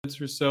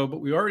minutes or so,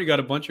 but we already got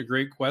a bunch of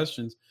great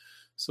questions.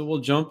 So we'll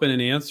jump in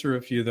and answer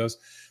a few of those.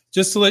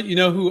 Just to let you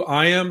know who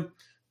I am,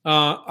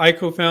 I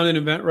co-founded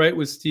Inventor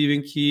with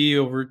Stephen Key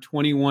over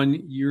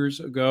 21 years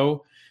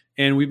ago.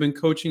 And we've been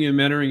coaching and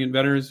mentoring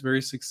inventors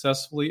very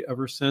successfully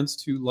ever since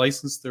to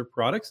license their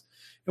products.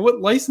 And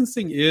what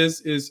licensing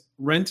is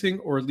renting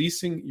or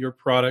leasing your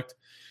product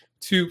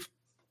to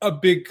a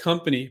big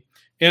company.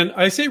 And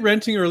I say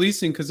renting or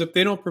leasing because if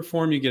they don't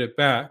perform, you get it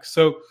back.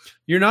 So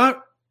you're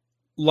not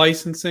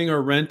licensing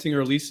or renting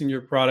or leasing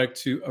your product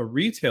to a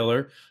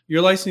retailer.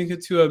 You're licensing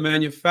it to a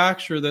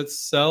manufacturer that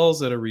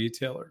sells at a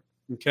retailer.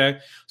 Okay.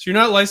 So you're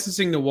not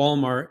licensing to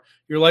Walmart.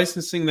 You're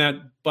licensing that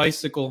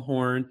bicycle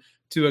horn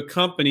to a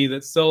company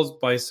that sells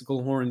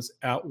bicycle horns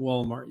at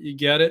Walmart. You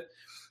get it?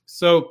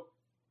 So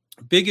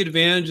big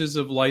advantages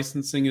of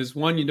licensing is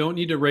one, you don't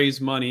need to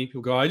raise money.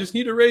 People go, I just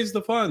need to raise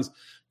the funds.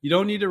 You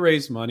don't need to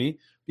raise money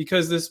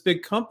because this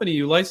big company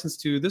you license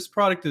to, this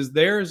product is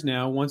theirs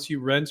now once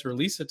you rent or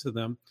lease it to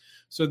them.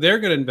 So they're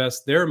going to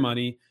invest their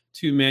money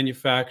to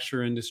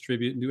manufacture and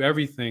distribute and do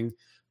everything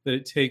that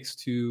it takes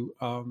to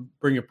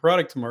bring a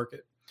product to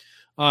market.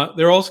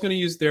 They're also going to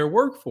use their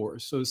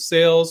workforce. So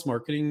sales,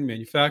 marketing,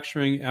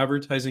 manufacturing,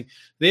 advertising.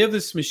 They have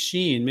this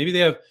machine. Maybe they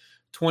have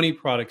 20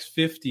 products,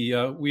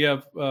 50. We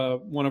have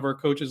one of our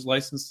coaches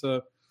licensed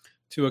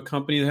to a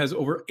company that has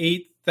over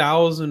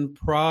 8,000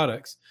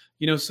 products.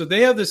 So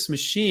they have this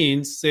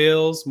machine,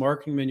 sales,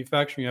 marketing,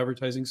 manufacturing,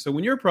 advertising. So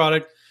when your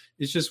product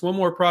is just one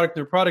more product in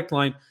their product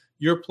line,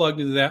 you're plugged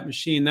into that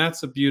machine.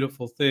 That's a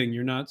beautiful thing.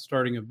 You're not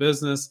starting a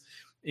business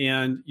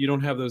and you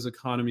don't have those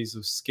economies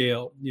of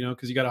scale,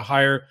 because you got to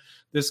hire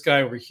this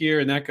guy over here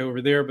and that guy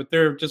over there, but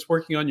they're just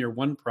working on your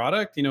one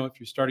product. If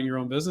you're starting your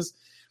own business,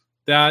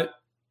 that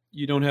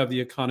you don't have the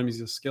economies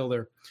of scale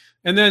there.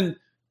 And then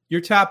you're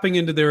tapping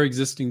into their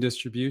existing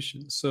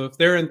distribution. So if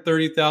they're in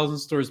 30,000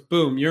 stores,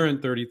 boom, you're in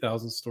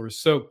 30,000 stores.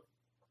 So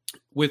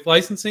with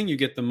licensing, you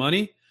get the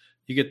money,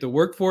 you get the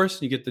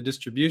workforce, you get the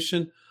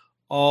distribution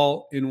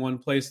all in one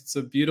place. It's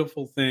a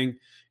beautiful thing.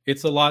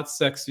 It's a lot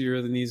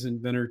sexier than these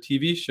inventor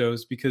TV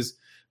shows because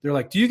they're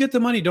like, do you get the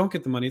money? Don't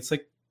get the money. It's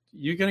like,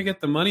 you're going to get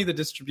the money, the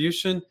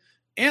distribution,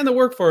 and the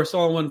workforce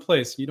all in one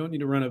place. You don't need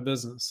to run a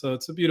business. So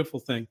it's a beautiful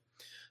thing.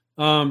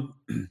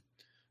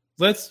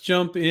 Let's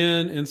jump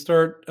in and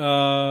start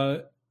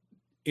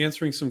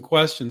answering some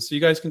questions. So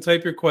you guys can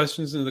type your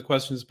questions into the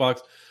questions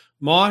box.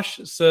 Mosh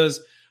says,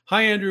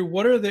 hi, Andrew.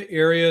 What are the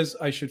areas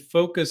I should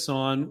focus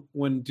on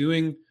when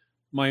doing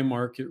my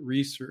market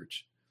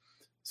research?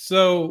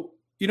 So,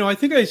 I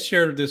think I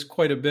shared this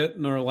quite a bit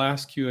in our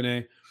last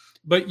Q&A,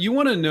 but you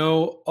want to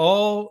know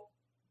all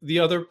the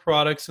other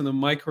products in the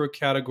micro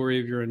category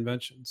of your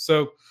invention.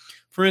 So,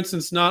 for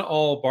instance, not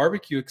all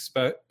barbecue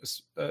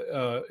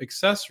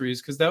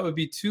accessories, because that would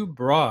be too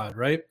broad,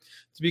 right?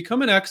 To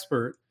become an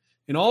expert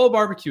in all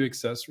barbecue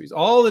accessories,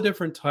 all the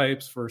different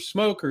types for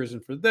smokers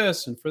and for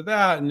this and for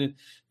that, and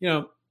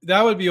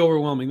that would be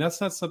overwhelming.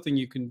 That's not something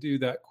you can do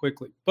that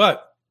quickly.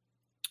 But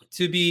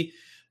to be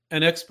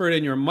an expert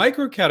in your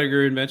micro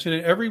category invention,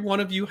 and every one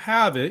of you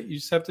have it, you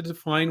just have to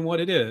define what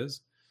it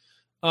is.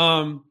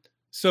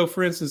 So,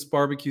 for instance,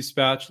 barbecue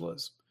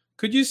spatulas.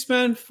 Could you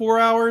spend 4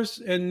 hours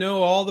and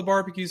know all the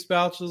barbecue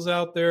spatulas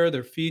out there,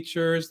 their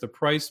features, the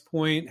price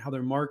point, how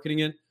they're marketing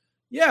it?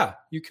 Yeah,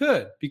 you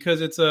could,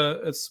 because it's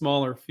a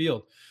smaller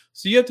field.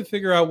 So you have to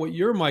figure out what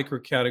your micro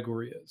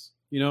category is.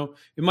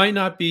 It might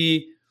not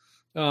be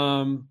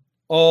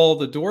all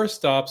the door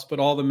stops, but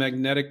all the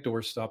magnetic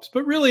door stops.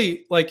 But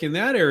really, like in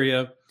that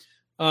area,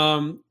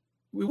 it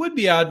would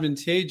be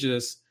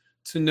advantageous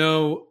to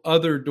know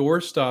other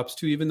door stops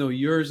too, even though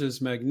yours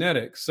is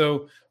magnetic.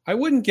 So I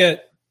wouldn't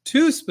get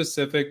too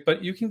specific,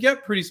 but you can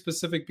get pretty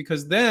specific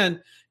because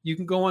then you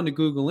can go on to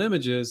Google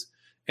Images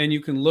and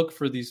you can look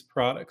for these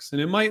products.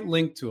 And it might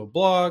link to a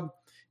blog.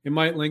 It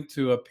might link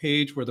to a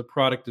page where the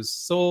product is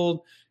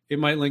sold. It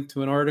might link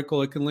to an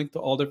article. It can link to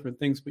all different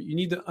things, but you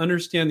need to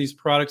understand these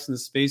products in the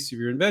space of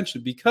your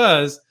invention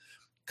because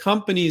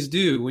companies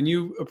do. When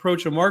you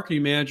approach a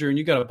marketing manager and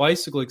you got a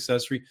bicycle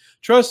accessory,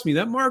 trust me,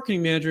 that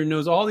marketing manager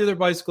knows all the other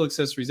bicycle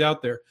accessories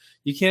out there.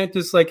 You can't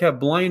just have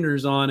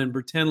blinders on and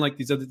pretend like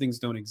these other things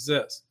don't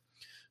exist.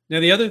 Now,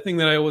 the other thing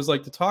that I always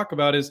like to talk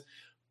about is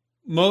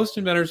most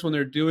inventors, when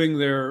they're doing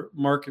their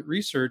market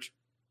research,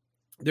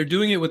 they're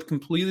doing it with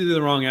completely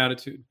the wrong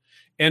attitude.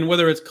 And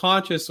whether it's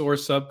conscious or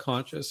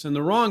subconscious. And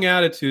the wrong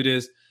attitude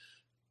is,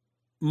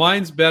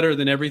 mine's better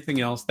than everything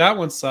else. That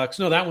one sucks.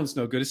 No, that one's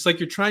no good. It's like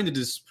you're trying to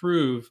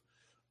disprove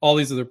all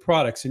these other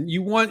products. And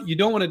you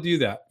don't want to do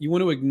that. You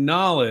want to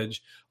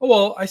acknowledge, oh,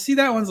 well, I see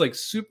that one's like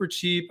super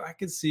cheap. I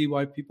can see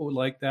why people would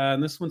like that.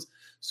 And this one's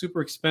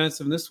super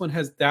expensive. And this one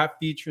has that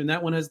feature. And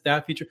that one has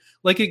that feature.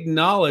 Like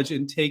acknowledge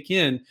and take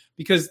in,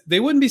 because they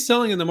wouldn't be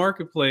selling in the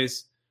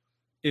marketplace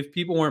if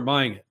people weren't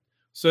buying it.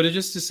 So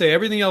to say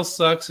everything else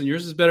sucks and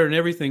yours is better than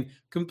everything,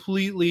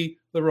 completely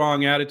the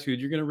wrong attitude.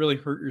 You're going to really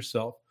hurt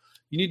yourself.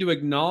 You need to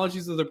acknowledge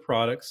these other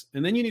products,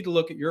 and then you need to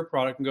look at your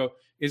product and go,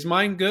 is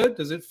mine good?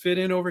 Does it fit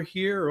in over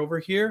here or over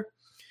here?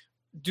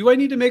 do I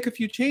need to make a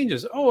few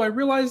changes? Oh, I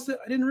realized that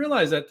I didn't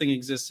realize that thing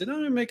existed. I'm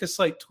going to make a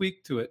slight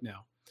tweak to it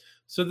now.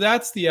 So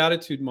that's the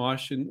attitude,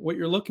 Mosh. And what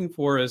you're looking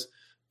for is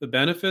the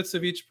benefits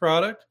of each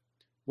product.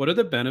 What are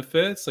the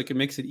benefits? Like, it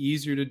makes it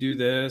easier to do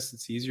this.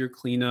 It's easier to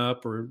clean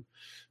up, or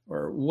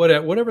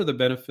whatever the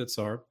benefits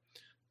are.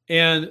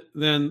 And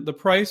then the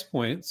price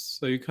points.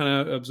 So you're kind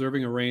of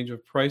observing a range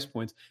of price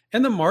points,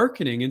 and the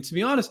marketing. And to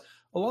be honest,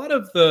 a lot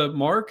of the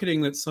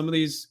marketing that some of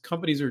these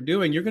companies are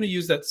doing, you're going to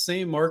use that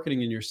same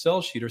marketing in your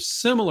sell sheet or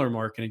similar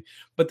marketing,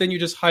 but then you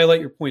just highlight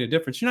your point of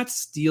difference. You're not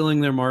stealing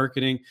their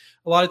marketing.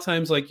 A lot of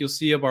times, like, you'll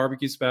see a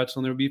barbecue spatula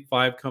and there'll be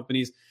 5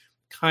 companies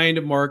kind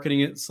of marketing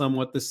it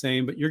somewhat the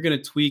same, but you're going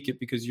to tweak it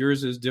because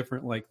yours is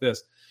different like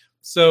this.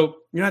 So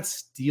you're not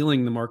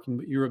stealing the marketing,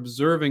 but you're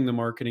observing the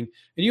marketing.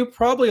 And you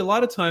probably, a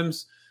lot of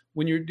times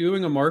when you're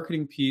doing a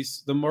marketing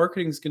piece, the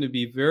marketing is going to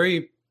be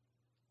very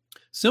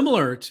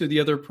similar to the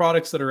other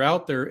products that are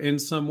out there in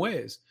some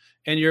ways,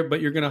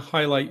 but you're going to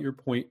highlight your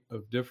point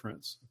of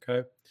difference.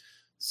 Okay,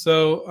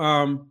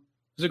 so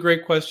it's a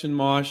great question,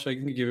 Mosh. I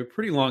can give you a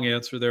pretty long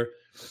answer there.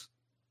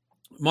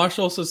 Mosh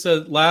also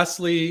said,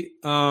 lastly,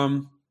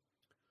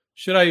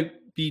 should I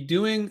be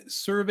doing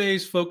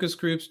surveys, focus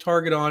groups,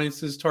 target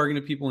audiences,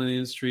 targeting people in the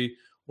industry,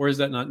 or is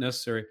that not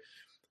necessary?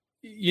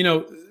 You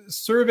know,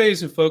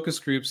 surveys and focus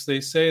groups,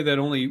 they say that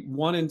only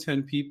 1 in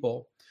 10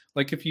 people,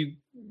 like if you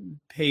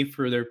pay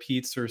for their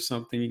pizza or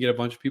something, you get a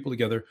bunch of people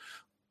together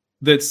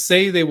that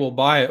say they will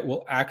buy it,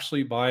 will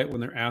actually buy it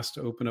when they're asked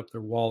to open up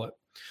their wallet.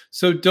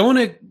 So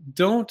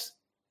don't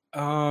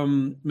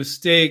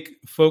mistake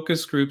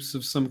focus groups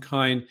of some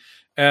kind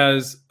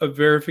as a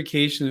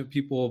verification that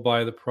people will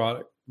buy the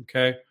product.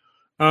 Okay.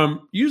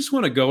 You just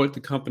want to go with the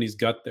company's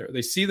gut there.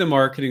 They see the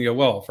marketing, go,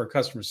 well, if our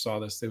customers saw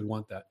this, they would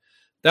want that.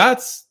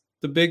 That's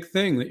the big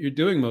thing that you're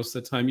doing most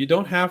of the time. You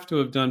don't have to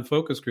have done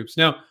focus groups.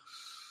 Now,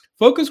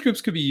 focus groups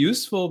could be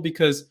useful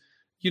because,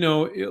 you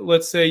know,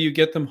 let's say you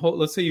get them,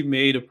 let's say you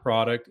made a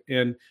product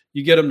and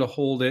you get them to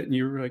hold it and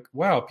you're like,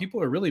 wow,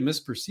 people are really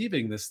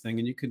misperceiving this thing,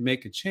 and you could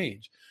make a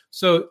change.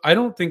 So I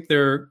don't think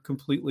they're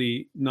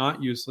completely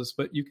not useless,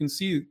 but you can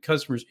see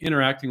customers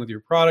interacting with your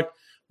product,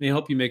 may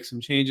help you make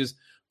some changes.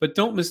 But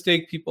don't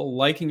mistake people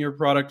liking your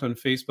product on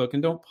Facebook,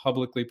 and don't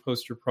publicly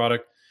post your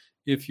product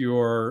if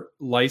you're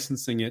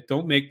licensing it.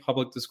 Don't make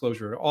public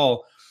disclosure at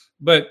all.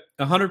 But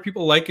 100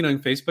 people like it on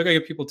Facebook, I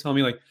get people tell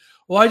me like,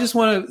 well, I just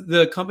want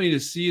the company to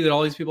see that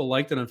all these people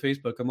liked it on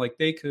Facebook. I'm like,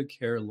 they could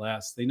care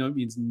less. They know it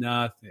means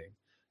nothing.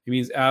 It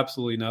means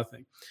absolutely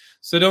nothing.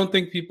 So don't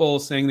think people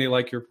saying they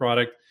like your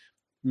product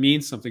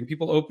means something.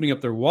 People opening up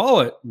their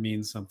wallet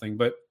means something.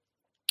 But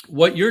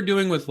what you're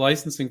doing with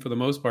licensing for the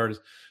most part is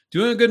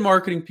doing a good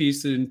marketing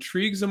piece that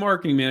intrigues the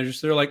marketing manager.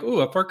 So they're like,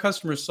 oh, if our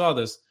customers saw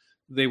this,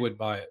 they would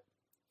buy it.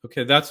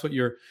 Okay, that's what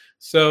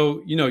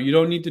so, you know, you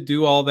don't need to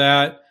do all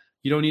that.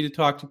 You don't need to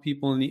talk to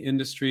people in the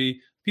industry.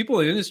 People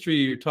in the industry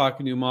you're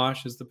talking to,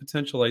 Mosh, is the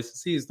potential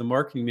licensees, the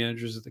marketing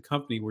managers at the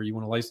company where you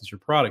want to license your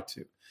product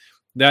to.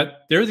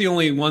 That they're the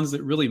only ones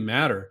that really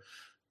matter.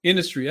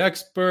 Industry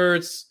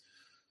experts,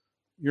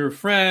 your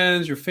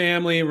friends, your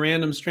family,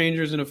 random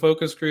strangers in a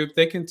focus group,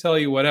 they can tell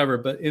you whatever.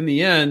 But in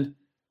the end,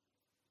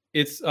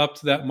 it's up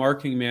to that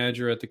marketing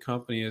manager at the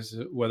company as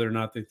to whether or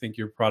not they think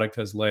your product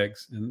has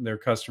legs and their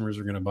customers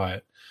are going to buy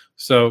it.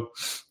 So,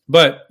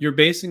 but you're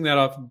basing that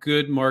off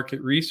good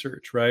market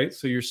research, right?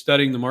 So you're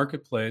studying the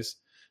marketplace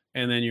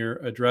and then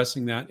you're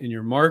addressing that in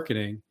your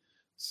marketing.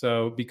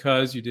 So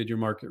because you did your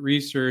market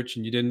research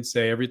and you didn't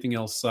say everything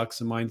else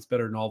sucks and mine's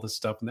better than all this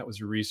stuff, and that was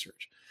your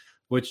research,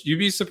 which you'd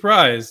be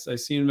surprised. I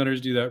see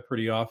inventors do that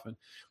pretty often.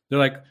 They're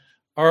like,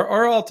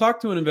 or I'll talk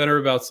to an inventor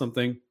about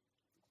something.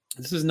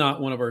 This is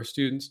not one of our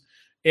students.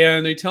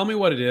 And they tell me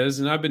what it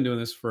is. And I've been doing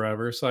this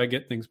forever, so I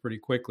get things pretty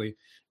quickly.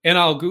 And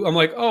I'm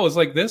like, oh, it's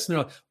like this. And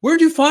they're like, where'd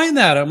you find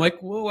that? I'm like,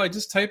 well, I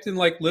just typed in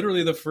like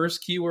literally the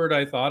first keyword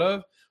I thought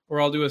of, or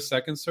I'll do a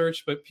second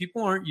search. But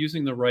people aren't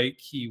using the right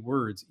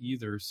keywords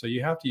either. So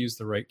you have to use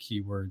the right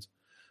keywords.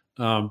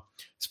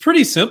 It's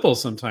pretty simple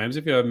sometimes.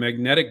 If you have a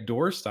magnetic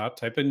doorstop,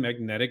 type in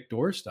magnetic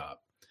doorstop,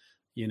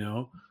 you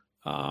know.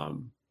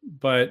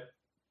 But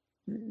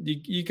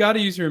you got to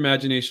use your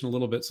imagination a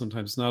little bit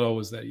sometimes. It's not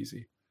always that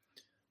easy.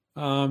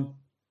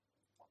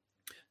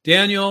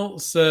 Daniel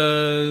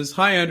says,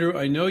 hi, Andrew.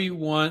 I know you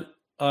want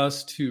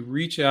us to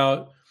reach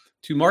out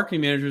to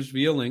marketing managers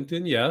via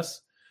LinkedIn.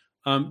 Yes.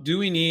 Do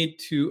we need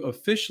to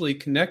officially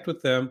connect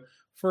with them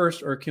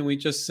first, or can we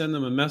just send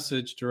them a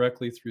message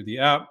directly through the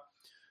app?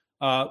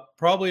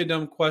 Probably a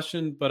dumb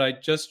question, but I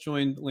just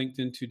joined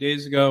LinkedIn 2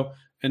 days ago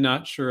and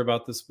not sure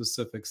about the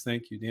specifics.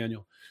 Thank you,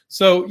 Daniel.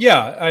 So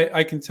yeah,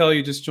 I can tell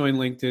you just join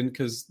LinkedIn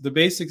because the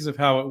basics of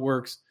how it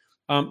works,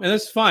 and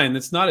that's fine.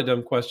 That's not a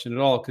dumb question at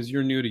all because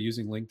you're new to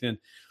using LinkedIn.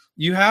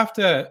 You have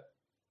to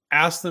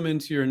ask them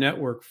into your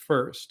network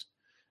first,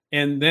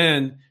 and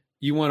then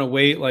you want to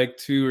wait like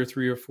 2 or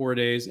 3 or 4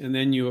 days, and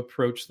then you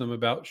approach them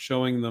about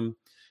showing them,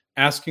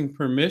 asking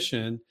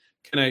permission.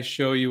 Can I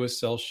show you a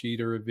sell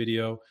sheet or a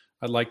video?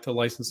 I'd like to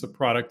license a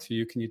product to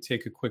you. Can you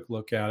take a quick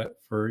look at it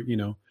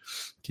can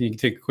you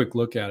take a quick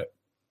look at it?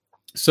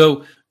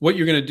 So what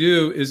you're going to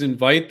do is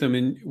invite them.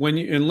 And when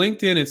you in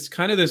LinkedIn, it's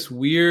kind of this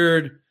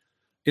weird,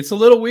 it's a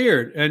little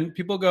weird. And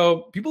people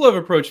have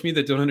approached me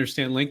that don't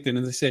understand LinkedIn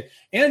and they say,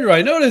 Andrew,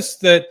 I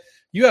noticed that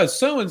you have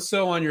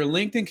so-and-so on your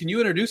LinkedIn. Can you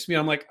introduce me?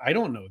 I'm like, I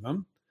don't know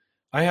them.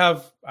 I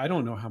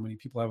don't know how many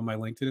people I have on my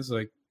LinkedIn. It's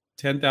like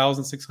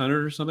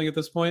 10,600 or something at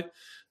this point.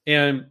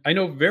 And I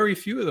know very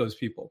few of those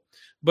people,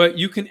 but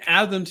you can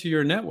add them to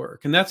your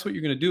network. And that's what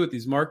you're going to do with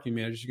these marketing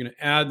managers. You're going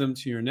to add them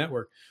to your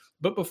network.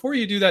 But before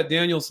you do that,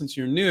 Daniel, since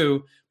you're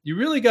new, you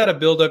really got to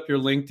build up your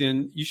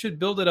LinkedIn. You should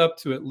build it up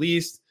to at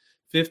least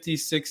 50,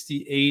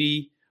 60,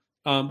 80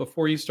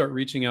 before you start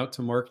reaching out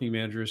to marketing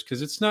managers,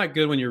 because it's not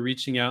good when you're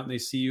reaching out and they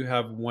see you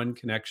have one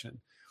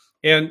connection.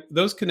 And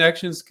those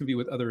connections can be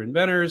with other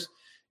inventors.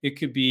 It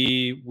could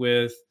be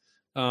with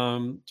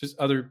just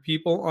other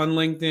people on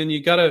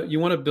LinkedIn. You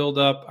want to build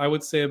up, I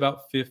would say,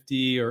 about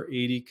 50 or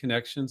 80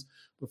 connections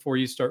before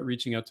you start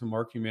reaching out to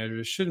marketing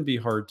managers. It shouldn't be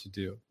hard to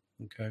do.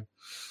 Okay.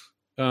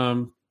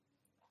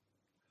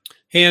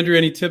 Hey, Andrew,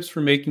 any tips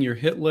for making your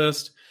hit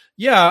list?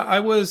 Yeah,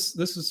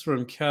 this is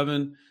from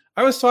Kevin.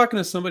 I was talking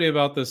to somebody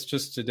about this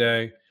just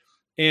today,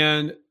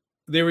 and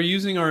they were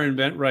using our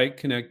InventRight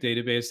Connect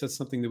database. That's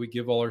something that we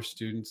give all our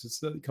students.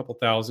 It's a couple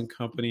thousand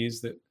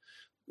companies that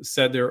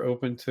said they're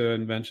open to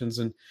inventions.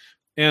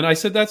 And I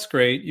said, that's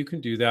great. You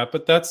can do that.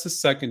 But that's the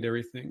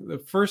secondary thing. The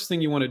first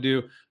thing you want to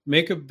do,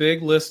 make a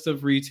big list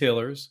of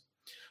retailers.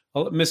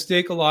 A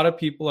mistake a lot of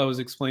people I was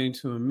explaining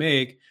to them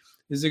make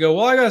is they go,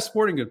 well, I got a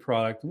sporting good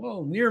product.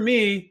 Well, near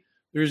me,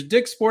 there's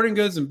Dick's Sporting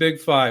Goods and Big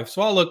Five.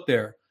 So I'll look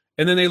there.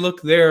 And then they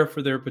look there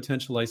for their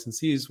potential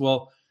licensees.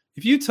 Well,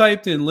 if you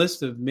typed in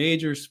list of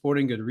major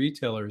sporting good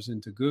retailers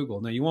into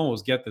Google, now you won't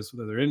always get this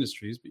with other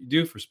industries, but you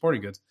do for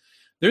sporting goods.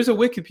 There's a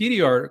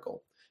Wikipedia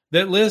article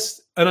that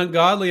lists an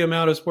ungodly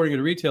amount of sporting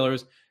good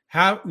retailers,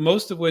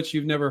 most of which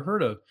you've never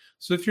heard of.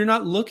 So if you're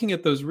not looking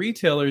at those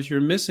retailers,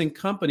 you're missing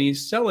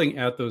companies selling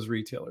at those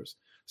retailers.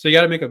 So you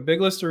got to make a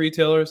big list of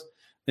retailers.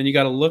 Then you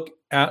got to look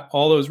at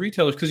all those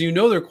retailers because you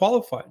know they're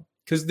qualified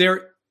because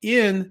they're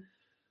in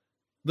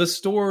the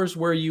stores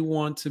where you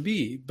want to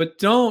be. But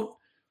these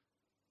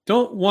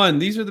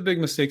are the big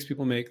mistakes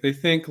people make. They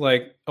think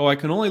like, oh, I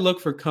can only look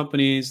for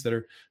companies that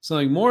are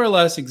selling more or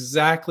less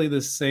exactly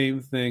the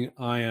same thing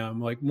I am,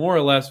 like more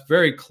or less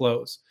very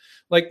close.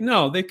 Like,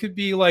 no, they could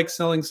be like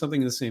selling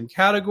something in the same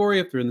category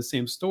if they're in the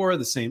same store,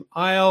 the same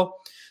aisle,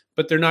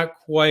 but they're not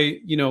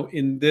quite,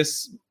 in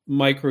this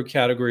micro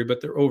category,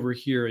 but they're over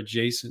here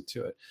adjacent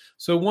to it.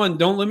 So one,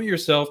 don't limit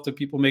yourself to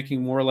people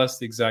making more or less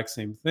the exact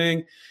same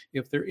thing.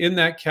 If they're in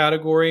that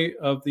category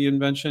of the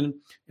invention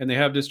and they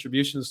have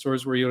distribution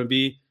stores where you want to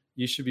be,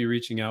 you should be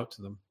reaching out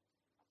to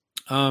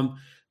them.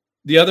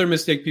 The other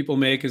mistake people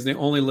make is they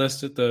only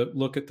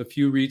look at the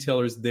few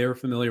retailers they're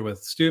familiar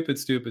with.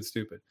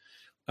 Stupid.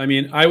 I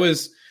mean, I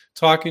was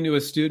talking to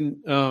a student,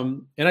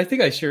 and I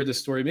think I shared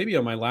this story maybe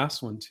on my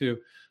last one too,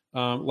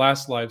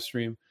 last live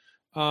stream.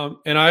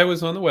 And I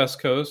was on the West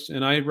Coast,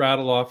 and I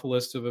rattled off a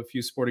list of a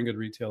few sporting good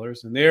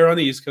retailers. And they're on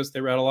the East Coast.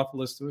 They rattle off a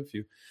list of a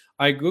few.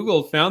 I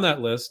Googled, found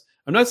that list.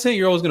 I'm not saying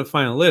you're always going to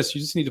find a list.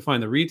 You just need to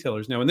find the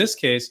retailers. Now, in this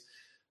case,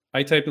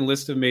 I type in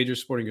list of major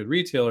sporting good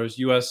retailers,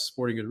 U.S.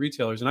 sporting good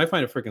retailers, and I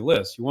find a freaking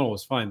list. You won't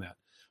always find that,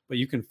 but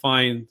you can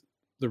find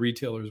the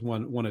retailers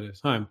one at a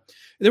time.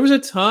 There was a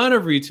ton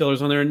of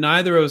retailers on there, and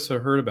neither of us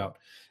have heard about.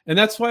 And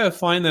that's why I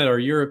find that our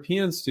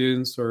European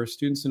students or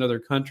students in other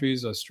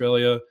countries,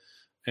 Australia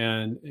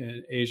and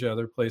Asia,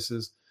 other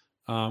places,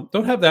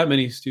 don't have that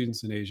many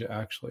students in Asia,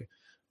 actually,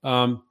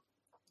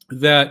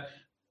 that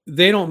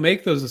they don't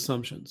make those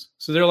assumptions.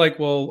 So they're like,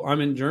 well,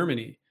 I'm in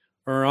Germany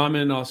or I'm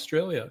in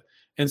Australia.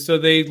 And so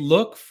they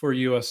look for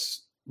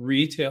U.S.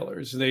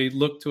 retailers. They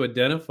look to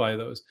identify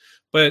those.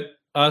 But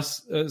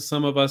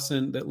some of us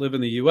that live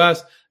in the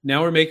U.S.,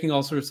 now we're making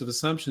all sorts of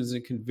assumptions.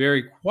 And it can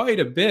vary quite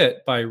a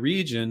bit by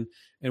region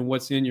and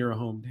what's in your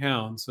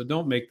hometown. So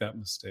don't make that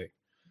mistake.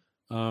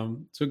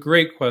 It's a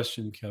great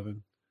question,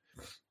 Kevin.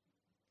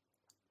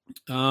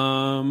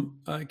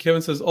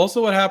 Kevin says,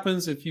 also what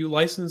happens if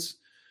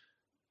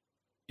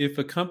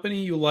a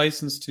company you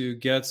license to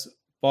gets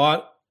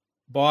bought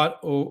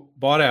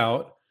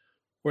out,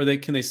 or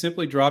can they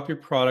simply drop your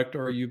product,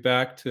 or are you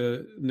back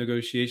to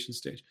negotiation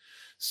stage?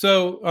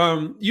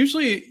 So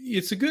usually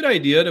it's a good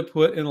idea to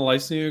put in a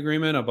licensing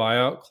agreement a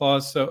buyout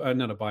clause. So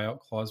not a buyout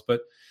clause,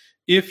 but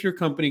if your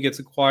company gets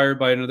acquired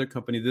by another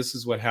company, this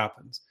is what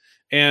happens.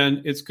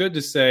 And it's good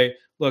to say,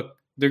 look,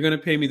 they're going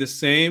to pay me the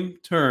same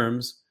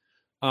terms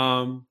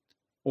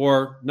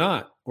or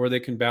not, or they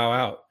can bow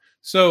out.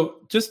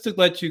 So just to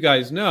let you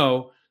guys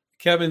know,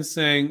 Kevin's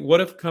saying,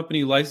 what if a company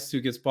you license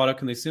to gets bought out?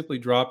 Can they simply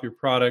drop your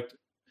product?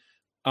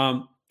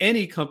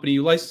 Any company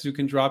you license to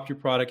can drop your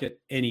product at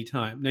any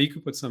time. Now, you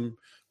could put some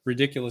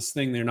ridiculous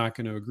thing they're not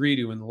going to agree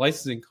to in the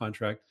licensing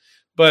contract,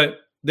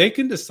 but they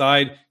can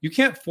decide. You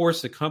can't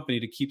force a company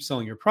to keep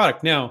selling your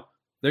product. Now,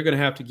 they're going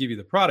to have to give you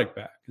the product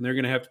back, and they're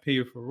going to have to pay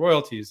you for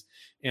royalties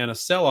and a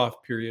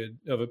sell-off period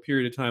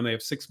of time. They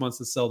have 6 months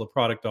to sell the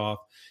product off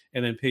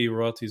and then pay you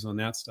royalties on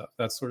that stuff,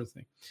 that sort of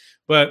thing.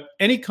 But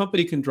any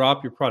company can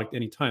drop your product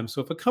anytime.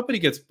 So if a company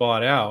gets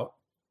bought out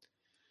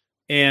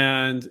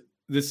and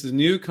this is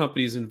new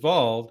companies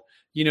involved,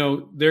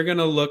 they're going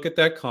to look at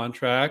that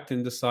contract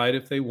and decide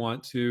if they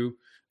want to,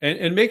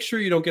 and make sure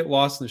you don't get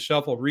lost in the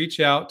shuffle. Reach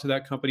out to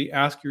that company,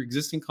 ask your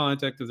existing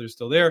contact if they're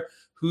still there.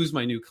 Who's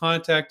my new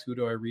contact? Who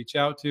do I reach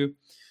out to?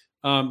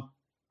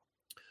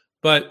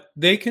 But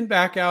they can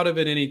back out of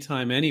it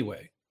anytime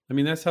anyway. I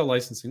mean, that's how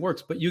licensing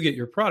works, but you get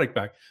your product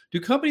back. Do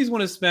companies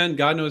want to spend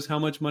God knows how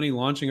much money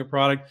launching a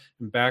product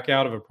and back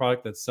out of a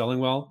product that's selling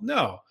well?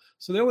 No.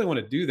 So they only want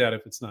to do that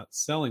if it's not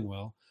selling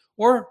well.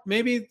 Or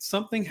maybe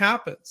something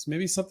happens.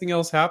 Maybe something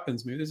else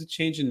happens. Maybe there's a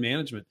change in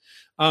management.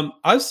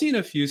 I've seen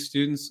a few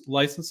students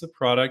license a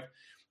product,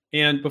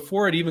 and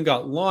before it even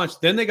got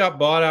launched, then they got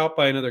bought out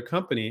by another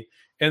company,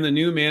 and the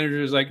new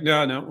manager is like,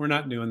 no, we're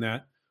not doing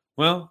that.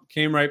 Well,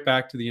 came right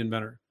back to the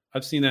inventor.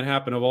 I've seen that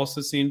happen. I've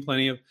also seen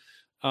plenty of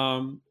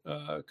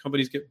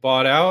companies get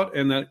bought out,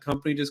 and that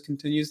company just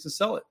continues to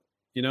sell it,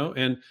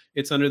 and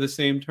it's under the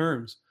same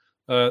terms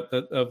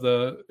of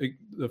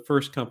the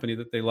first company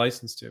that they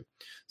licensed to.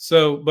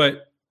 So,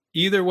 but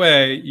either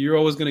way, you're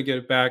always going to get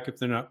it back if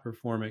they're not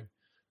performing.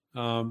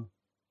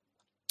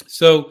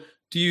 So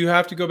do you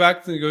have to go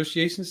back to the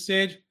negotiation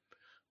stage?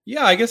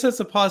 Yeah, I guess that's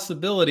a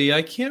possibility.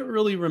 I can't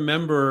really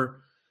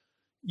remember.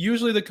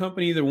 Usually the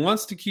company either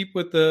wants to keep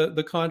with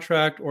the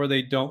contract or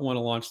they don't want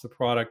to launch the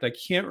product. I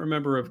can't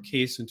remember of a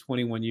case in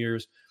 21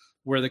 years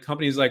where the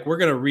company is like, we're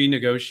going to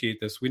renegotiate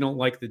this. We don't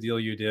like the deal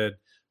you did.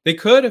 They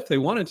could if they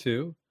wanted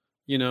to.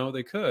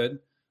 They could,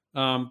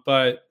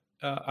 but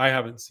I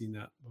haven't seen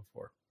that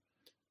before.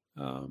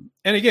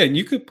 And again,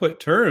 you could put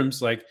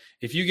terms like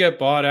if you get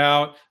bought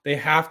out, they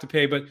have to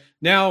pay. But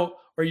now,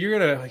 are you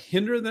going to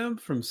hinder them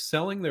from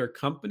selling their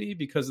company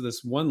because of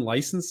this one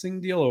licensing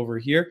deal over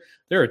here?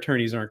 Their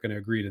attorneys aren't going to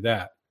agree to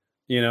that.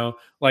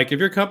 Like if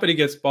your company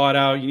gets bought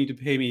out, you need to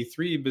pay me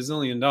 $3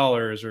 bazillion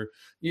or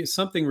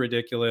something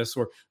ridiculous,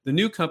 or the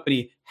new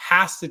company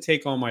has to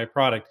take on my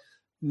product.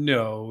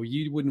 No,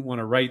 you wouldn't want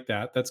to write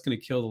that. That's going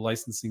to kill the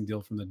licensing deal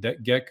from the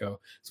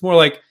get-go. It's more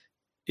like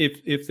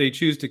if they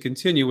choose to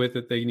continue with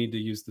it, they need to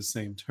use the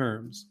same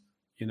terms,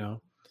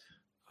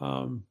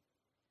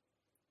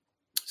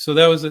 So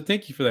that was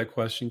thank you for that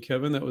question,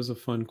 Kevin. That was a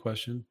fun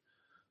question.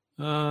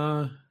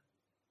 Jeff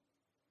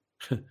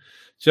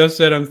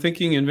said, I'm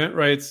thinking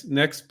InventRight's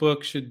next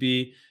book should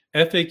be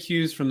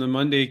FAQs from the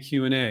Monday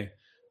Q&A.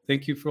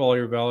 Thank you for all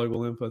your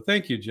valuable input.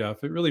 Thank you,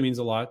 Jeff. It really means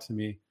a lot to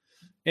me.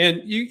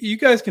 And you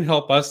guys can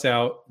help us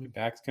out. My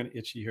back's kind of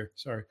itchy here.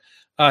 Sorry.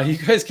 You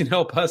guys can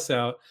help us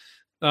out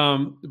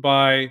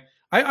by,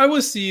 I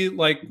always see,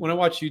 like, when I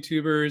watch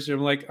YouTubers, I'm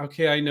like,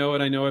 okay, I know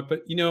it.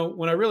 But,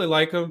 when I really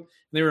like them,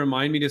 they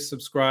remind me to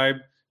subscribe,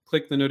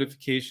 click the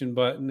notification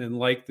button, and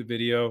like the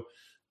video,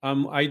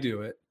 I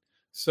do it.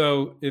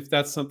 So if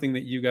that's something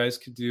that you guys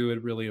could do,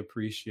 I'd really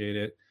appreciate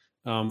it.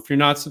 If you're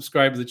not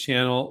subscribed to the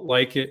channel,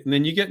 like it. And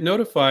then you get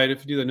notified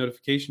if you do the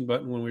notification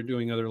button when we're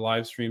doing other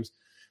live streams.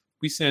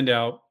 We send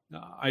out,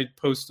 I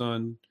post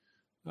on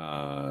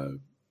LinkedIn,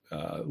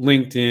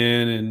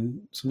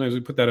 and sometimes we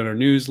put that in our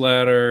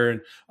newsletter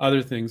and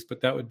other things, but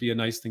that would be a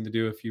nice thing to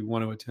do if you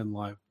want to attend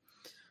live.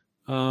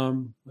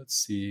 Let's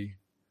see.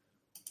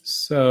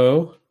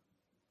 So,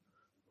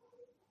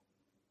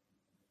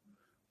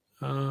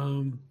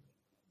 okay,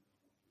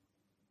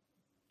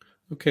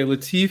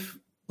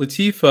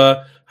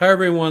 Latifa. Hi,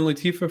 everyone.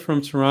 Latifa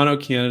from Toronto,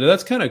 Canada.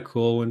 That's kind of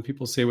cool when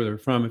people say where they're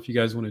from, if you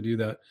guys want to do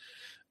that.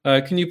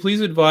 Can you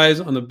please advise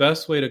on the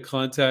best way to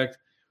contact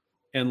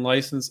and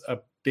license a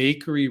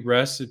bakery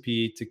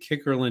recipe to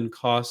Kickerland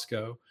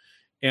Costco?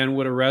 And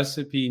would a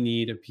recipe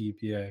need a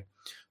PPA?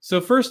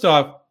 So first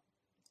off,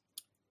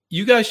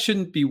 you guys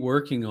shouldn't be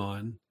working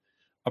on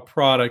a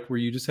product where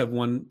you just have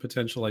one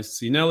potential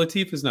licensee. Now,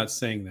 Latif is not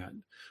saying that,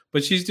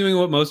 but she's doing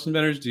what most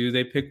inventors do.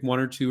 They pick 1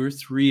 or 2 or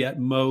 3 at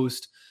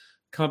most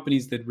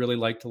companies they'd really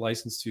like to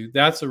license to.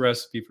 That's a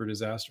recipe for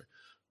disaster.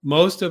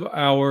 Most of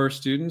our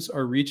students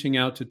are reaching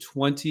out to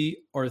 20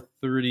 or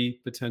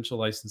 30 potential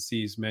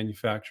licensees,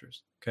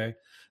 manufacturers, okay?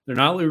 They're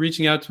not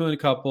reaching out to a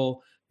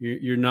couple.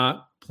 You're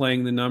not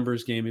playing the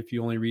numbers game if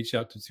you only reach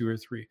out to 2 or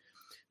 3.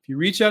 If you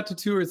reach out to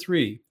 2 or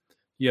 3,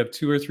 you have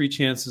 2 or 3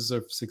 chances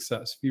of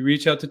success. If you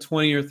reach out to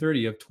 20 or 30,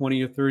 you have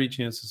 20 or 30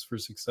 chances for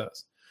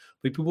success.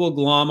 But people will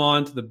glom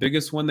on to the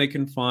biggest one they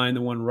can find,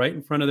 the one right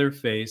in front of their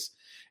face,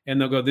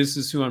 and they'll go, this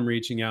is who I'm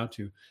reaching out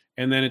to.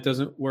 And then it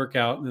doesn't work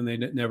out, and then they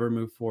never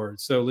move forward.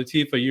 So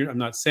Latifa, I'm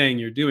not saying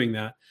you're doing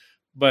that,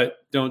 but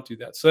don't do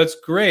that. So that's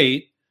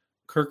great.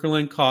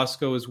 Kirkland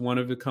Costco is one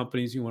of the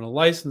companies you want to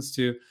license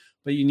to,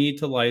 but you need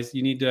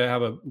to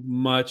have a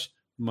much,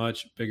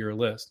 much bigger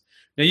list.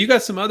 Now, you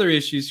got some other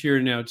issues here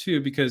now too,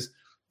 because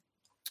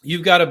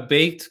you've got a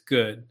baked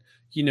good.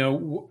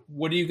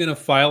 What are you going to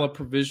file a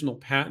provisional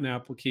patent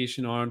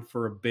application on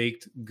for a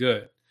baked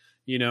good?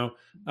 You know,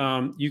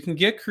 you can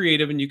get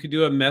creative and you could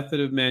do a method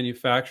of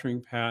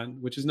manufacturing patent,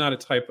 which is not a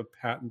type of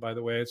patent, by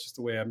the way. It's just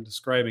the way I'm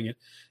describing it.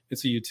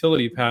 It's a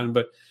utility patent.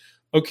 But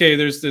okay,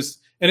 there's this,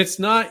 and it's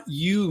not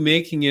you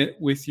making it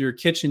with your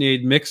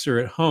KitchenAid mixer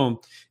at home.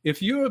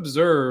 If you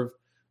observe,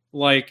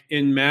 like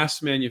in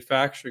mass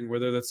manufacturing,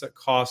 whether that's at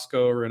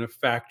Costco or in a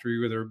factory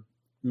where they're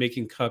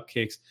making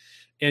cupcakes,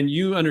 and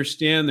you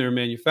understand their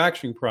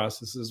manufacturing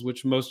processes,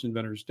 which most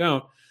inventors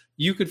don't,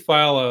 you could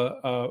file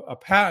a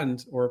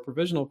patent or a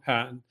provisional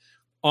patent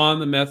on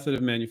the method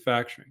of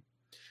manufacturing.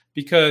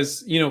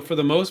 Because, you know, for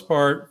the most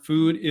part,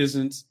 food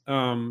isn't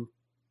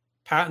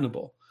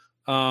patentable.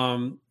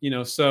 You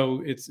know,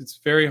 so it's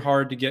very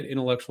hard to get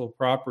intellectual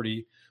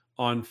property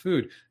on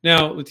food.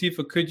 Now,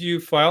 Latifa, could you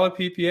file a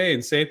PPA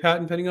and say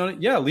patent pending on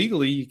it? Yeah,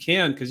 legally you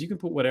can, because you can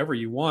put whatever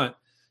you want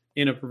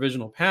in a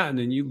provisional patent,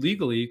 and you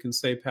legally you can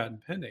say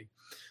patent pending.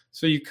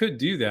 So you could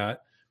do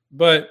that,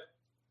 but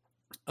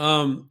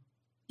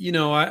you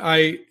know,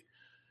 I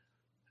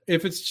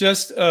if it's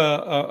just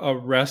a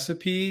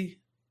recipe,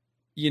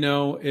 you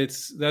know,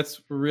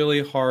 that's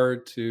really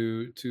hard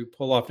to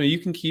pull off. Now you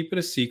can keep it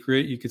a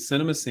secret. You could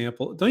send them a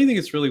sample. Don't you think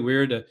it's really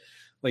weird to,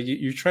 like,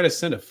 you try to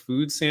send a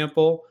food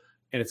sample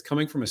and it's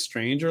coming from a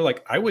stranger?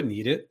 Like, I wouldn't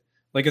eat it.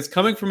 Like, it's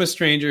coming from a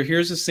stranger.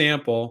 Here's a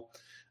sample.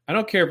 I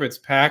don't care if it's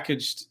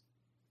packaged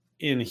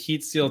in a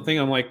heat sealed thing.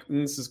 I'm like,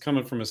 this is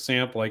coming from a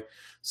sample. Like,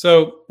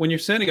 so when you're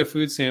sending a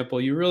food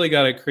sample, you really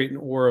got to create an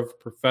aura of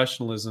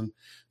professionalism,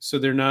 so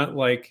they're not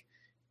like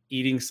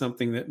eating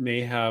something that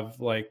may have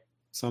like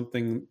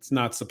something it's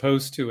not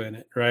supposed to in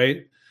it,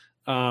 right?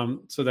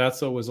 So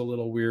that's always a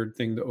little weird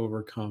thing to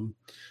overcome.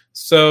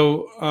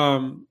 So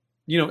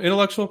you know,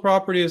 intellectual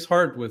property is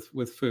hard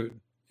with food.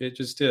 It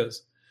just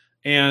is.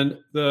 And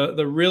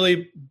the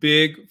really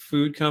big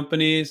food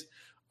companies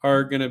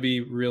are going to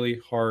be really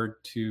hard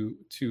to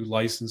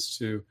license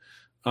to.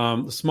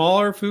 The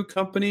smaller food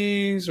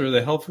companies or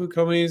the health food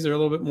companies, they're a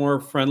little bit more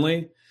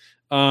friendly.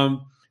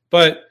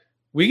 But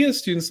we get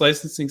students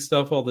licensing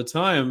stuff all the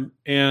time,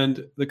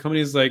 and the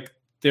companies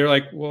they're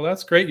like, well,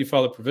 that's great. You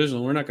file a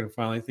provisional. We're not going to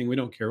file anything. We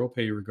don't care. We'll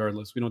pay you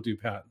regardless. We don't do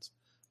patents,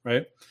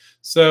 right?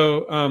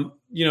 So,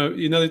 you know,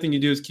 another thing you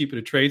do is keep it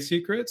a trade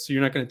secret. So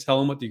you're not going to tell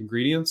them what the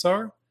ingredients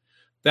are.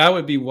 That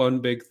would be one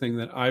big thing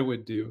that I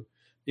would do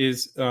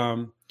is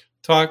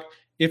talk.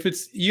 If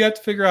it's, you have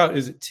to figure out,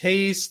 is it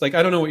taste? Like,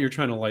 I don't know what you're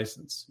trying to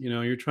license. You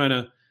know, you're trying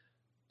to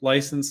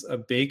license a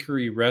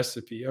bakery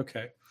recipe.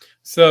 Okay.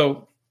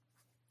 So,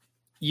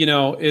 you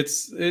know,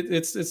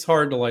 it's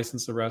hard to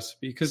license a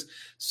recipe because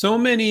so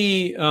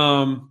many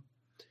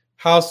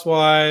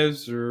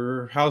housewives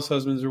or house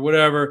husbands or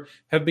whatever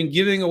have been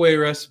giving away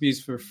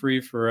recipes for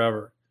free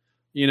forever.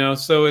 You know,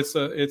 so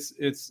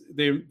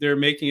they're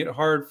making it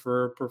hard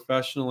for a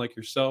professional like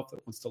yourself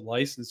that wants to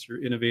license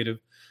your innovative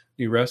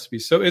new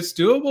recipes. So it's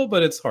doable,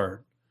 but it's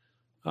hard.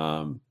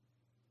 I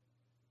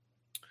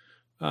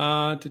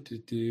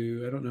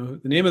don't know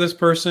the name of this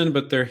person,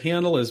 but their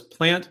handle is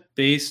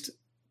plant-based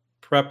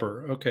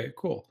prepper. Okay,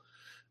 cool.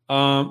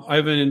 I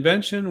have an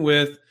invention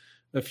with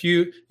a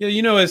few. Yeah,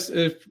 you know,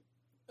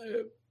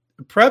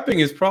 prepping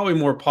is probably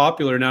more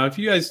popular now. If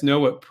you guys know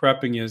what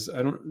prepping is,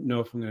 I don't know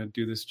if I'm going to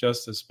do this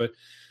justice, but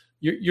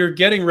you're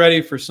getting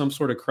ready for some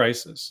sort of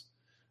crisis,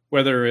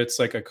 whether it's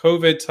like a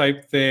COVID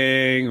type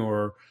thing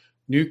or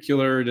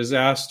nuclear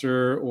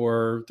disaster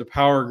or the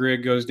power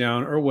grid goes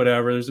down or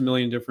whatever. There's a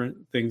million different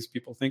things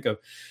people think of.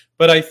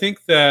 But I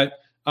think that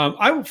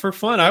for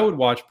fun, I would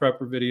watch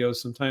prepper videos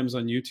sometimes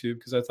on YouTube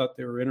because I thought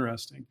they were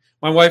interesting.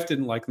 My wife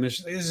didn't like them.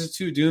 She's like, this is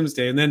too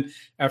doomsday. And then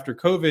after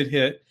COVID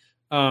hit,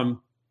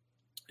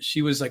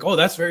 she was like, oh,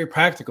 that's very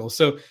practical.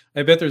 So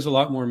I bet there's a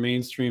lot more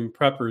mainstream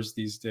preppers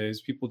these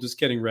days, people just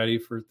getting ready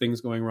for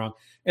things going wrong.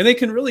 And they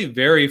can really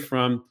vary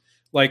from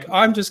like,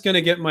 I'm just going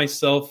to get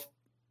myself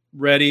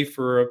ready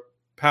for a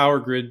power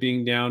grid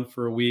being down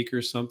for a week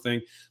or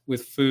something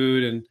with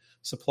food and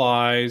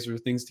supplies or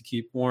things to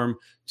keep warm,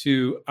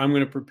 to I'm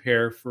going to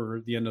prepare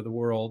for the end of the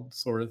world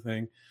sort of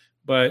thing.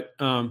 But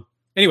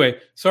anyway,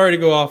 sorry to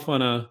go off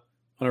on a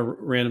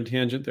random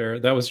tangent there.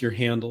 That was your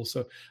handle.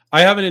 So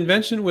I have an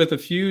invention with a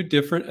few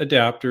different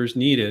adapters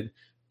needed.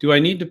 Do I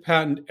need to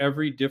patent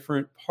every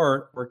different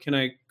part, or can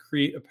I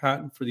create a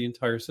patent for the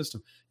entire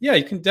system? Yeah,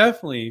 you can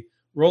definitely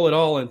roll it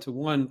all into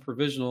one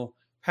provisional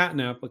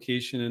patent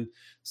application. And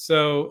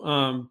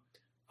so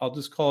I'll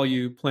just call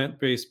you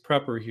plant-based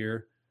prepper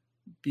here.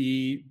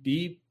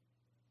 PBP.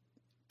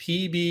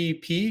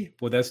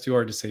 Well, that's too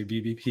hard to say,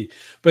 BBP.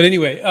 But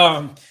anyway,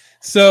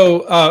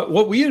 so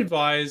what we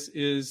advise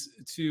is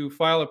to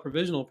file a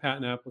provisional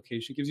patent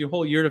application. It gives you a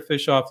whole year to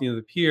fish off the end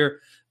of the pier.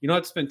 You don't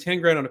have to spend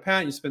 10 grand on a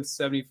patent. You spend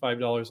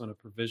 $75 on a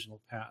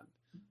provisional patent.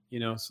 You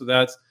know, so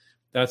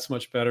that's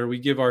much better. We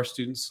give our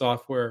students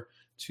software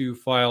to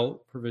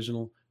file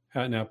provisional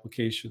patent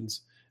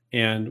applications,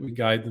 and we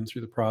guide them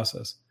through the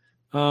process.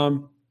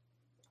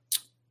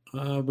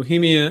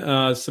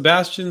 Bohemia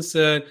Sebastian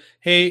said,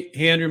 hey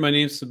Andrew, my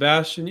name's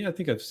Sebastian. Yeah, I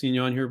think I've seen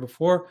you on here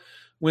before.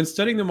 When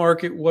studying the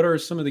market, what are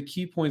some of the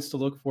key points to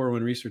look for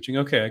when researching?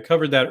 Okay, I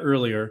covered that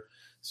earlier.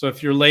 So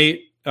if you're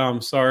late,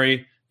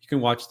 sorry, you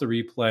can watch the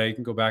replay. You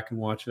can go back and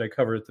watch it. I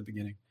covered it at the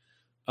beginning.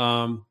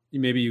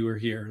 Maybe you were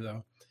here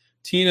though.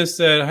 Tina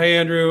said, "Hi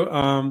Andrew.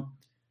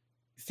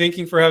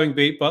 Thanking for having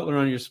Bait Butler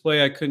on your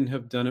display. I couldn't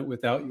have done it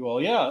without you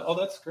all." Yeah. Oh,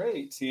 that's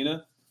great,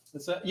 Tina.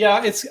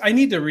 I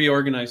need to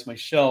reorganize my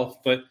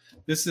shelf, but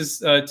this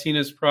is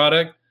Tina's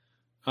product.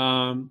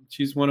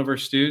 She's one of our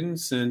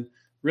students, and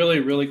really,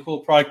 really cool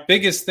product.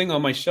 Biggest thing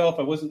on my shelf.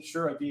 I wasn't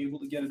sure I'd be able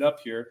to get it up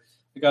here.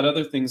 I got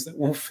other things that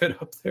won't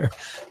fit up there,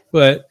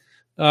 but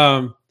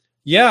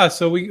yeah.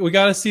 So we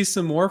got to see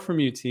some more from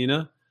you,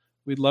 Tina.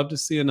 We'd love to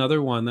see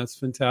another one. That's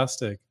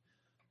fantastic,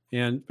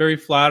 and very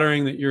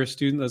flattering that you're a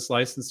student that's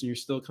licensed and you're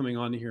still coming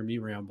on to hear me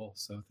ramble.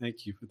 So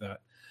thank you for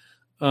that.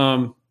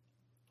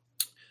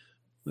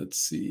 Let's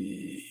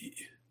see.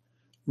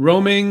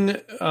 Roaming.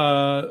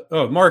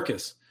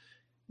 Marcus.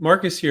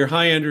 Marcus here.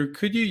 Hi, Andrew.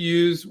 Could you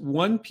use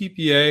one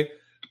PPA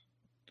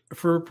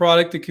for a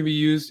product that can be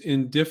used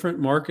in different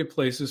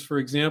marketplaces? For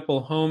example,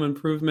 home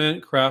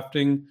improvement,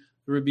 crafting.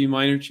 There would be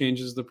minor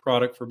changes to the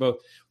product for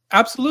both.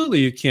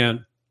 Absolutely, you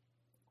can.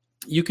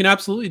 You can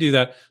absolutely do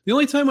that. The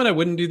only time when I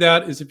wouldn't do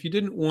that is if you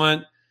didn't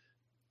want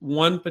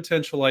one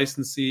potential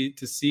licensee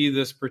to see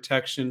this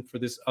protection for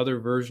this other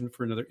version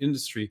for another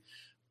industry.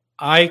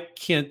 I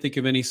can't think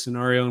of any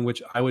scenario in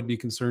which I would be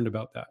concerned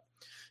about that.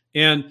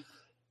 And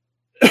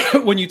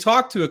when you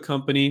talk to a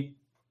company,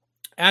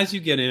 as you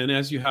get in,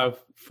 as you have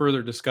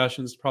further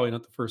discussions, probably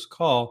not the first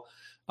call,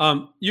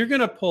 you're going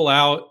to pull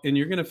out and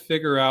you're going to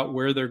figure out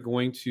where they're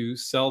going to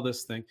sell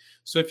this thing.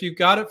 So if you've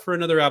got it for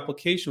another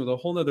application with a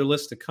whole other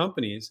list of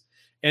companies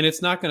and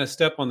it's not going to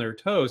step on their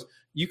toes,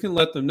 you can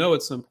let them know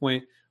at some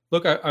point,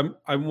 look,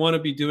 I want to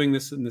be doing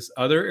this in this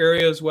other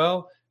area as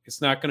well. It's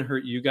not going to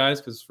hurt you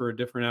guys because it's for a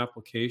different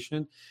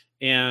application.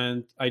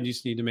 And I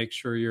just need to make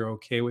sure you're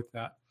okay with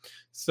that.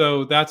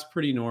 So that's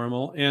pretty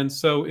normal. And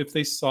so if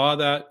they saw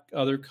that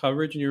other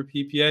coverage in your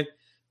PPA,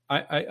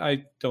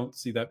 I don't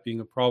see that being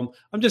a problem.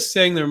 I'm just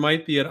saying there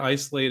might be an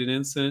isolated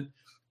incident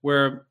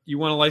where you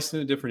want to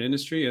license a different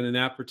industry, and in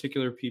that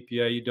particular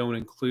PPA, you don't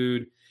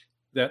include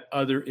that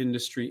other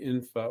industry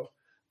info.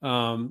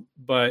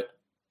 But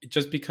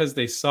just because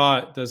they saw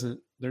it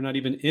they're not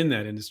even in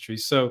that industry.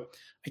 So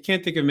I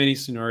can't think of many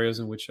scenarios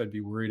in which I'd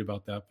be worried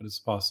about that, but it's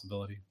a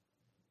possibility.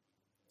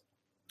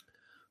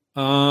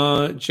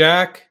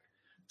 Jack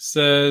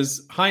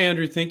says, "Hi,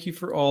 Andrew. Thank you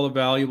for all the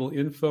valuable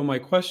info. My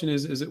question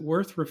is it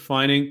worth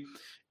refining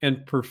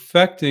and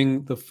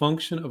perfecting the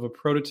function of a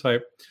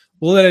prototype?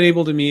 Will that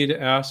enable me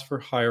to ask for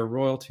higher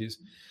royalties?"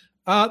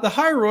 The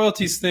higher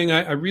royalties thing,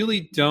 I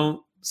really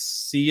don't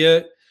see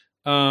it.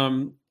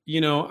 So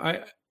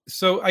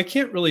I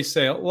can't really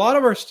say. A lot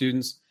of our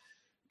students,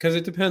 because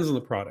it depends on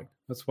the product.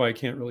 That's why I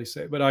can't really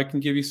say, but I can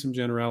give you some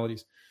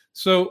generalities.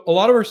 So a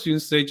lot of our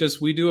students,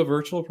 we do a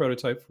virtual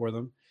prototype for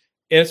them.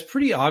 And it's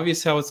pretty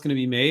obvious how it's going to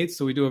be made.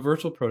 So we do a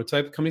virtual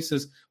prototype. The company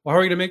says, well, how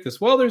are we going to make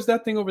this? Well, there's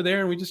that thing over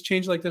there, and we just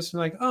change like this. And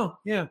like, oh,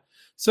 yeah.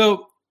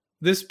 So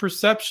this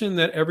perception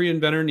that every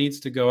inventor needs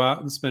to go out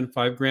and spend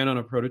 $5,000 on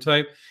a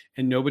prototype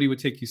and nobody would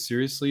take you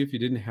seriously if you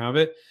didn't have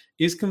it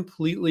is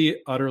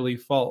completely, utterly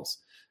false.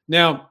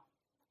 Now,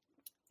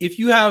 if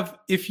you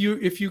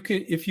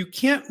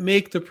can't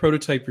make the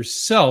prototype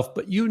yourself,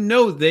 but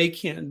they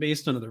can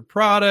based on other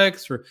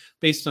products or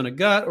based on a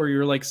gut, or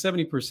you're like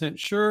 70%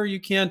 sure you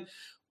can,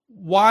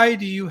 why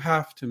do you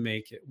have to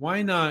make it?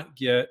 Why not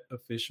get a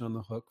fish on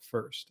the hook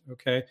first,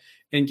 okay,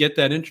 and get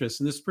that interest?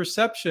 And this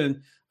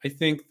perception, I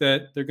think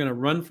that they're going to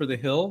run for the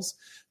hills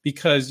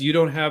because you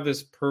don't have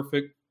this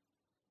perfect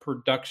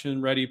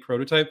production-ready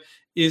prototype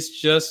is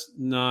just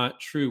not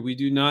true. We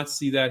do not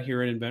see that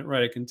here in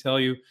InventRight. I can tell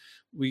you,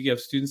 we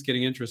have students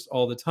getting interest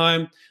all the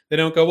time. They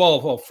don't go,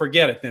 well,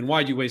 forget it then.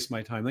 Why'd you waste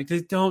my time? Like, they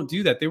don't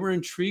do that. They were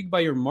intrigued by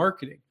your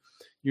marketing.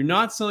 You're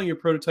not selling your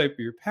prototype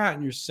or your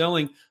patent. You're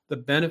selling the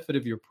benefit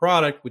of your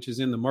product, which is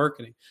in the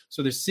marketing.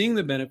 So they're seeing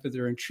the benefit.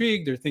 They're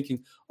intrigued. They're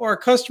thinking, oh, our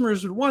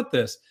customers would want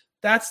this.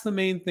 That's the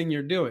main thing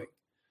you're doing.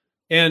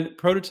 And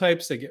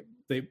prototypes,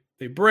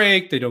 they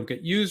break. They don't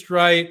get used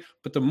right.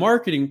 But the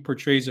marketing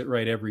portrays it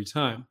right every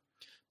time.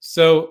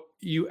 So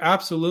you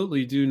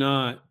absolutely do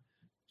not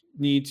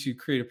need to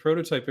create a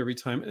prototype every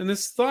time. And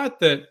this thought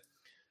that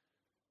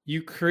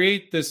you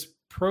create this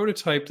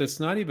prototype that's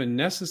not even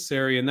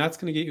necessary and that's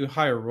going to get you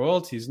higher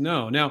royalties.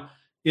 No. Now,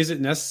 is it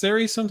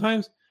necessary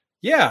sometimes?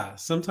 Yeah,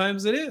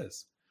 sometimes it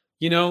is.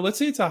 Let's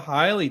say it's a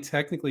highly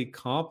technically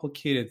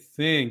complicated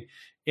thing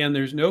and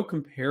there's no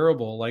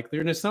comparable. Like,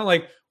 it's not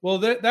like, well,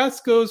 that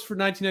goes for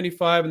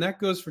 $19.95 and that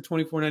goes for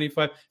 $24.95.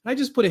 And I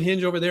just put a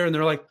hinge over there and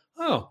they're like,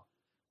 oh,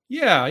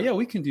 yeah,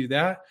 we can do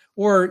that.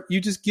 Or you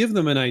just give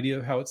them an idea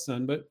of how it's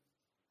done. But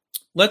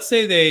let's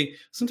say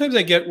sometimes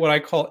I get what I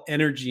call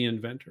energy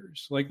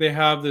inventors. Like, they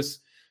have this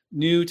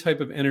new type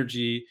of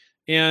energy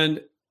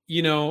and,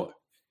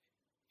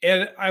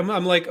 and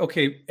I'm like,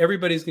 okay,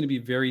 everybody's going to be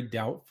very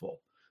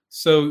doubtful.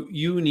 So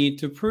you need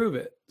to prove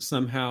it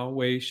somehow,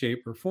 way,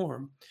 shape, or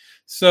form.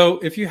 So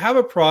if you have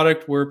a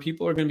product where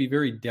people are going to be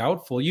very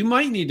doubtful, you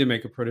might need to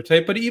make a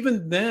prototype, but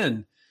even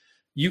then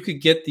you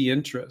could get the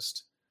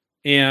interest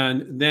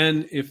And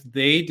then if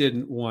they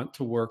didn't want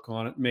to work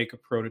on it, make a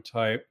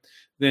prototype,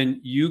 then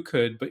you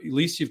could, but at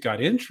least you've got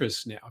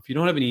interest now. If you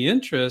don't have any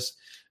interest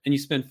and you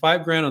spend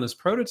 $5,000 on this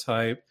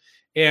prototype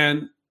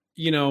and,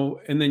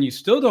 and then you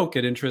still don't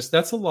get interest,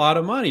 that's a lot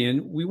of money.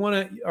 And we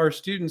want our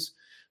students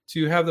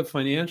to have the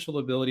financial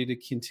ability to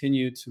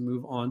continue to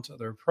move on to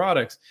other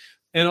products.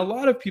 And a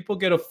lot of people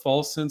get a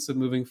false sense of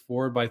moving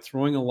forward by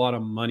throwing a lot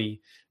of money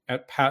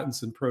at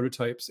patents and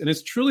prototypes. And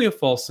it's truly a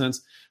false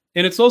sense.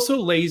 And it's also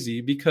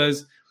lazy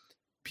because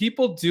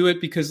people do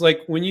it because,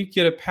 like, when you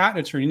get a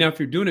patent attorney, now if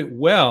you're doing it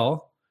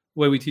well,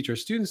 the way we teach our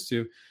students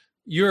to,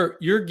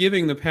 you're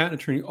giving the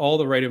patent attorney all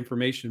the right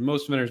information.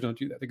 Most vendors don't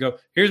do that. They go,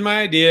 here's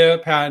my idea,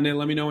 patent it,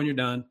 let me know when you're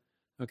done.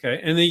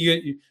 Okay. And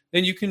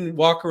then you can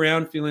walk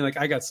around feeling like,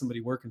 I got somebody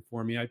working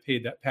for me. I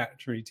paid that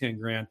patent attorney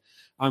 $10,000.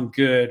 I'm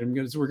good.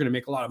 We're going to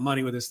make a lot of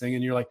money with this thing.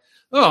 And you're like,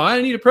 oh,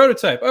 I need a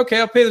prototype.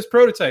 Okay, I'll pay this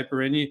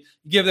prototyper. And you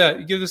give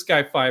this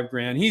guy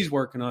 $5,000. He's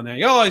working on that.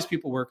 You got all these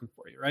people working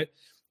for you, right?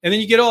 And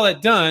then you get all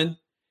that done,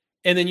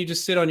 and then you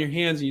just sit on your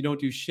hands and you don't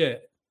do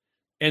shit.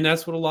 And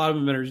that's what a lot of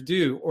inventors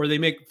do. Or they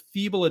make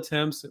feeble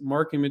attempts at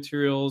marketing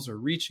materials or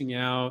reaching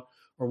out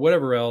or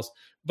whatever else.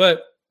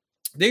 But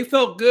they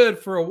felt good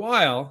for a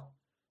while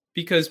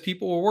because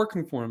people were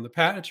working for them, the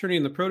patent attorney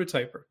and the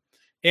prototyper.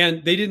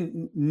 And they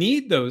didn't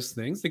need those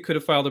things. They could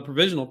have filed a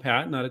provisional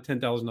patent, not a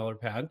 $10,000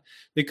 patent.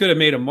 They could have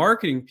made a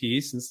marketing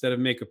piece instead of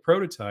make a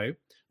prototype.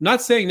 I'm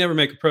not saying never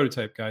make a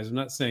prototype, guys. I'm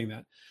not saying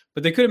that.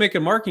 But they could have made a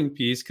marketing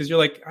piece because you're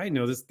like, I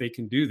know this, they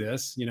can do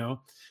this,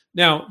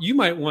 Now, you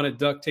might want to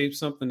duct tape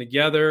something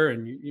together,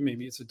 and you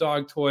maybe it's a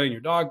dog toy and your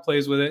dog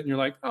plays with it. And you're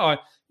like, oh,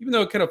 even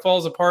though it kind of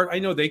falls apart, I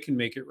know they can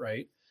make it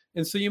right.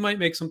 And so you might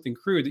make something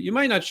crude that you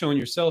might not show in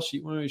your sell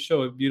sheet. You want to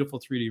show a beautiful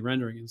 3D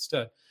rendering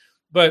instead.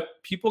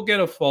 But people get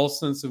a false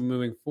sense of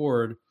moving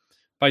forward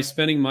by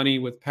spending money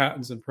with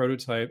patents and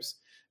prototypes.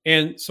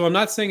 And so I'm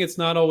not saying it's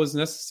not always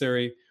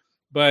necessary,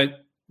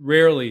 but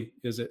rarely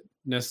is it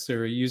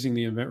necessary using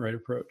the invent right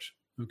approach.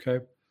 Okay.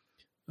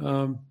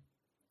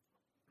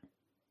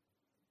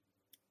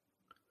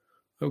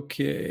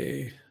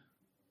 Okay.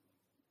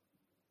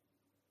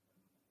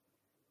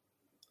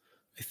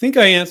 I think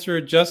I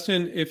answered.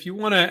 Justin, if you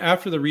want to,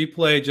 after the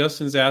replay,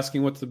 Justin's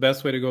asking what's the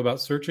best way to go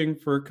about searching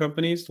for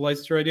companies to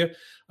license your idea.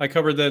 I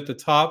covered that at the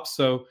top.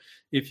 So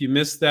if you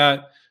missed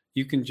that,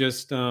 you can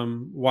just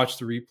watch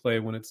the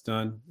replay when it's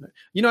done.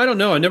 I don't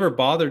know. I never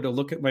bothered to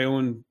look at my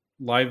own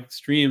live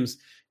streams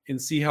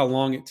and see how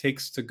long it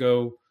takes to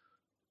go.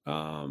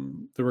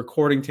 The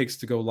recording takes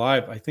to go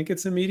live. I think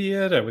it's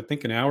immediate. I would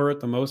think an hour at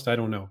the most. I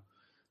don't know,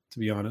 to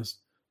be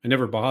honest. I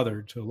never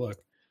bothered to look.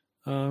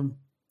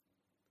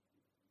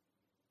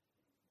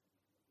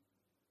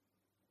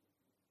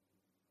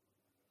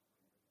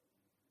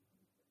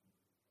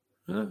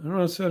 I don't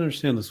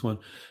understand this one.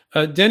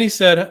 Denny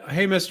said,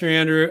 hey, Mr.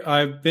 Andrew,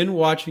 I've been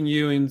watching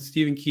you and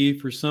Stephen Key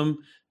for some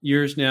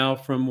years now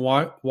from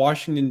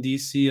Washington,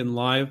 D.C. and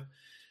live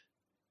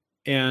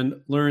and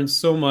learned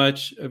so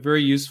much, a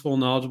very useful,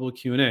 knowledgeable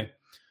Q&A.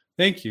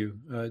 Thank you,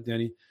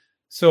 Denny.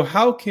 So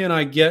how can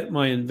I get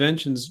my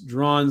inventions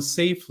drawn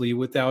safely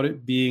without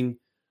it being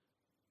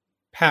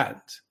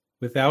patent?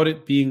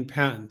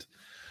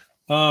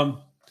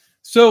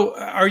 So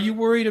are you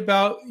worried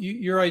about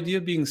your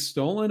idea being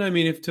stolen? I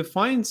mean, if to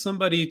find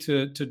somebody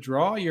to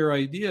draw your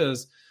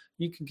ideas,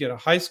 you can get a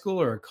high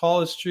school or a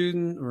college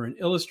student or an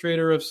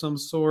illustrator of some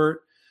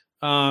sort,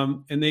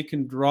 and they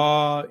can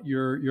draw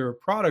your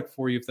product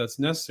for you if that's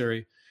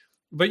necessary.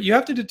 But you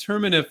have to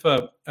determine if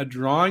a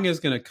drawing is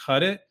going to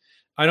cut it.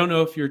 I don't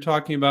know if you're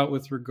talking about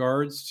with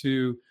regards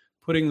to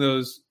putting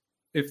those,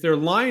 if they're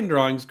line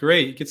drawings,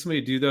 great. You get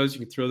somebody to do those.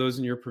 You can throw those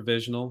in your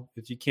provisional.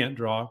 If you can't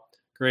draw,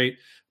 great.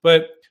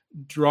 But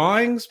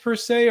drawings per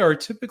se are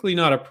typically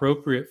not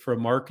appropriate for a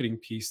marketing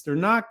piece. They're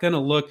not going to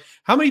look.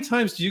 How many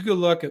times do you go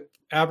look at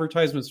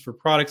advertisements for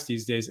products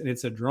these days and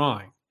it's a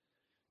drawing?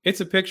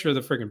 It's a picture of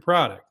the freaking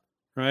product,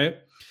 right?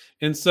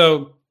 And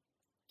so,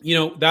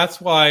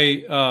 that's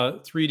why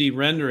 3D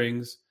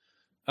renderings,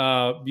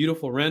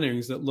 beautiful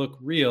renderings that look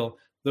real,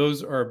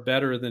 those are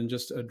better than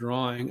just a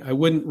drawing. I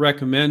wouldn't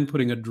recommend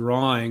putting a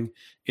drawing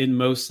in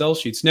most sell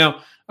sheets.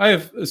 Now, I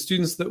have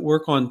students that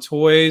work on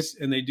toys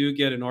and they do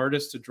get an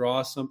artist to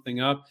draw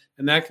something up,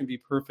 and that can be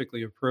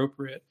perfectly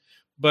appropriate.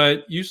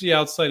 But usually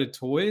outside of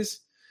toys,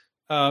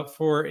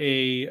 for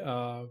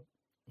a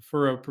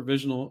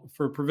provisional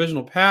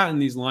patent,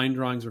 these line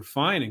drawings are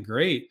fine and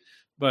great.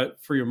 But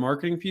for your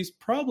marketing piece,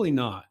 probably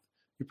not.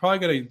 You're probably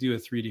going to do a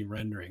 3D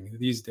rendering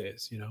these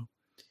days,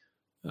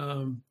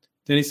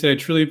 Denny said, I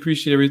truly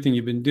appreciate everything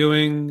you've been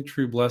doing.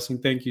 True blessing.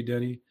 Thank you,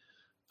 Denny.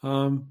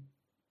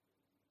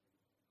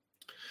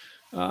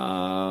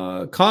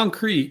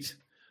 Concrete.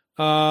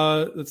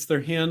 That's their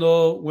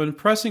handle. When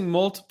pressing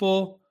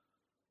multiple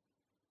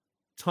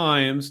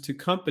times to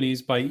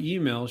companies by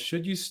email,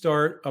 should you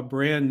start a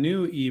brand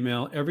new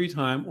email every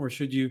time, or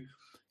should you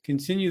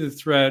continue the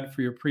thread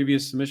for your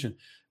previous submission?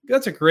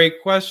 That's a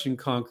great question,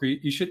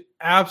 Concrete. You should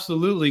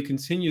absolutely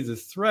continue the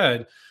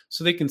thread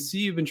so they can see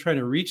you've been trying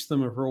to reach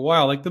them for a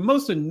while. Like, the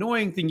most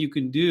annoying thing you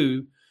can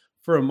do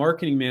for a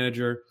marketing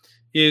manager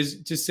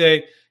is to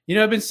say,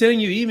 I've been sending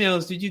you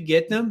emails. Did you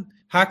get them?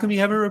 How come you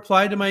haven't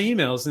replied to my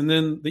emails? And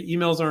then the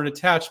emails aren't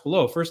attached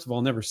below. First of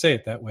all, never say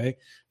it that way.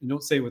 And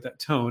don't say it with that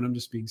tone. I'm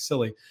just being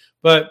silly.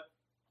 But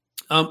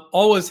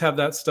always have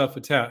that stuff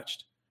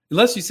attached.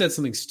 Unless you said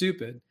something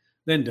stupid,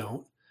 then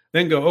don't.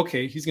 Then go,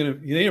 okay,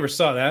 they never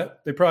saw that.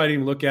 They probably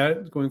didn't even look at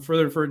it. Going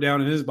further and further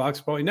down in his box,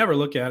 probably never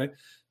look at it.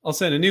 I'll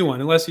send a new one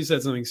unless you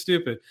said something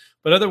stupid.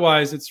 But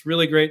otherwise, it's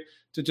really great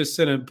to just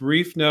send a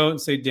brief note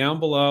and say down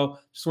below,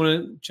 just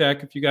want to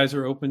check if you guys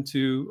are open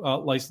to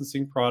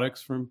licensing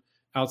products from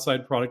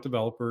outside product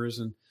developers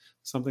and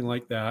something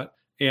like that.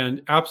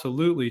 And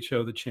absolutely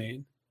show the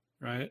chain,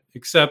 right?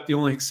 Except the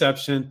only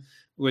exception,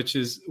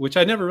 which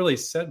I never really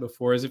said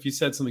before, is if you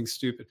said something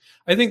stupid.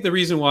 I think the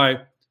reason why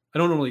I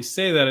don't really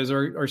say that is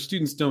our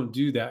students don't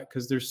do that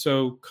because they're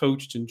so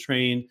coached and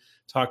trained,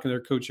 talking to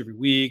their coach every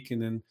week,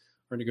 and then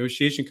our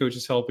negotiation coach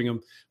is helping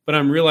them. But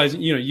I'm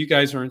realizing, you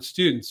guys aren't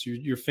students.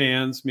 You're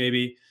fans.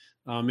 Maybe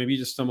you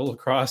just stumbled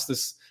across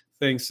this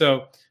thing.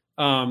 So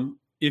I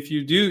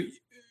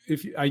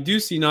do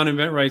see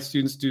non-InventRight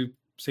students do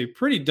say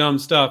pretty dumb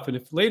stuff. And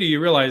if later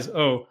you realize,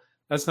 oh,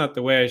 that's not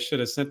the way I should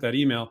have sent that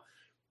email,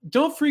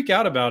 don't freak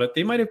out about it.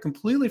 They might have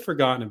completely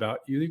forgotten about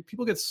you.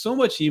 People get so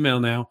much email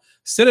now.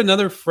 Send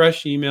another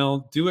fresh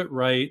email. Do it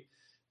right.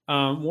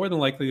 More than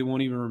likely, they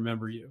won't even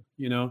remember you.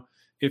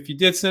 If you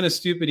did send a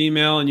stupid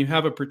email and you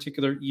have a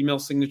particular email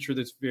signature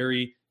that's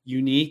very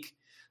unique,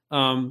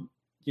 you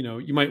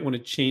might want to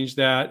change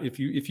that if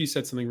you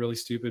said something really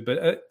stupid.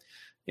 But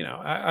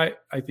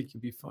I think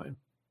you'd be fine.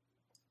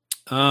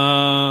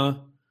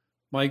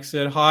 Mike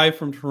said, hi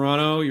from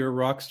Toronto. You're a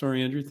rock star,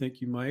 Andrew. Thank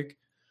you, Mike.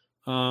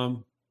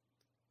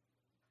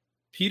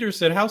 Peter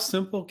said, how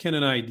simple can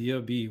an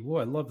idea be? Whoa,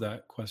 I love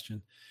that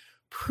question.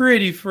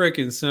 Pretty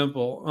freaking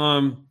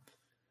simple.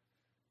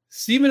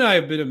 Steve and I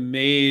have been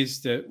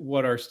amazed at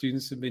what our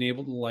students have been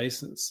able to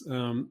license,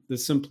 the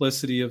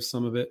simplicity of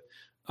some of it.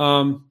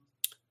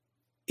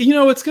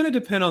 It's going to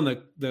depend on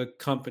the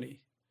company.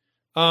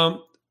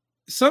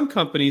 Some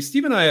companies,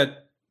 Steve and I had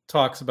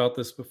talks about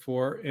this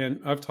before,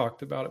 and I've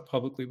talked about it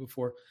publicly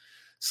before.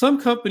 Some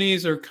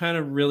companies are kind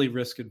of really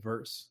risk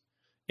adverse.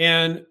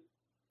 And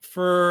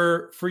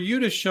for you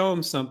to show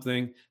them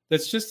something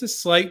that's just a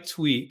slight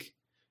tweak,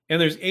 and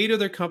there's 8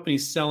 other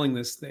companies selling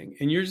this thing,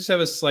 and you just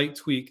have a slight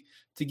tweak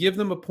to give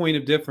them a point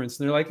of difference.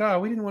 And they're like,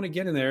 we didn't want to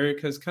get in there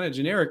because it's kind of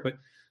generic, but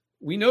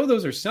we know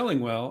those are selling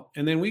well.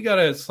 And then we got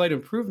a slight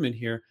improvement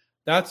here.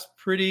 That's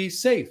pretty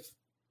safe,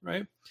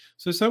 right?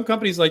 So some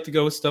companies like to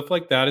go with stuff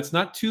like that. It's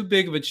not too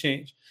big of a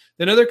change.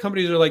 Then other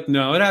companies are like,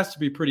 no, it has to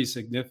be pretty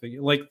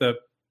significant. Like the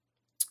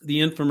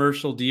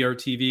infomercial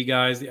DRTV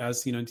guys, the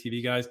as seen on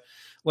TV guys,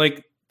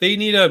 like they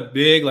need a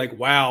big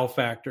wow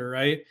factor,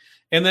 right?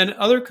 And then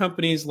other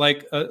companies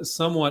like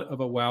somewhat of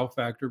a wow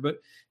factor. But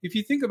if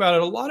you think about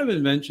it, a lot of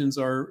inventions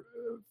are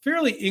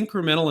fairly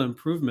incremental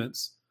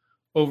improvements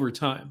over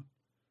time.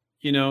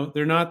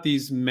 They're not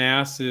these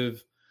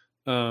massive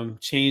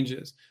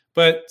changes.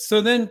 But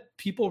so then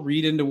people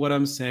read into what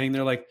I'm saying.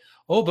 They're like,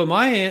 oh, but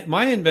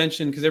my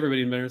invention, because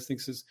everybody in inventors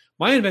thinks this,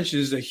 my invention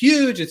is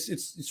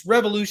it's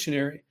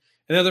revolutionary.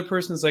 And the other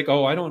person's like,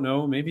 oh, I don't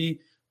know, maybe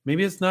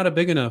it's not a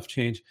big enough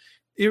change.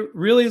 It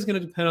really is going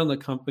to depend on the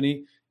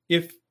company.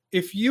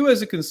 If you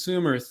as a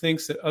consumer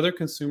thinks that other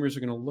consumers are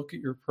going to look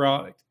at your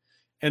product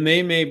and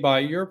they may buy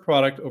your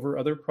product over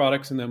other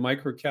products in the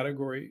micro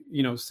category,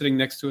 sitting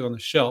next to it on the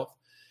shelf,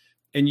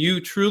 and you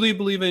truly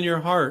believe in your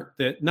heart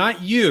that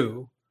not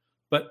you,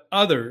 but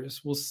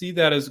others will see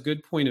that as a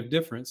good point of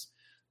difference,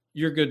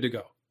 you're good to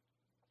go.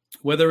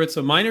 Whether it's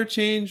a minor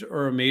change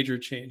or a major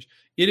change,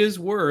 it is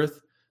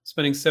worth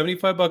spending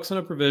 $75 on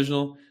a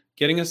provisional,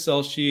 getting a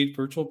sell sheet,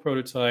 virtual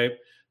prototype,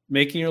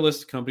 making your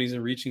list of companies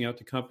and reaching out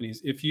to companies.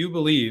 If you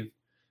believe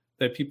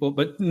that people,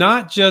 but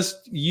not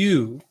just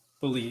you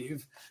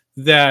believe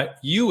that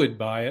you would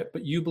buy it,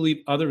 but you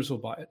believe others will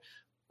buy it.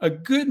 A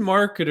good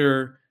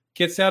marketer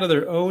gets out of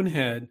their own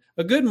head.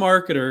 A good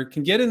marketer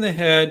can get in the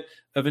head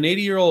of an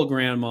 80-year-old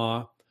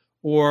grandma,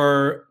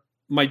 or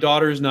my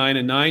daughter's 9,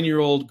 a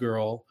 9-year-old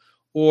girl,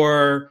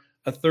 or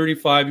a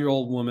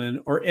 35-year-old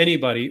woman, or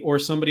anybody, or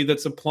somebody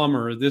that's a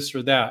plumber, or this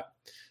or that.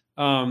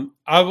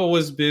 I've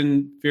always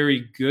been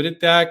very good at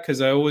that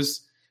because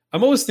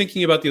I'm always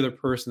thinking about the other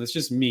person. That's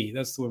just me.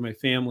 That's the way my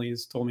family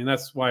has told me. And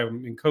that's why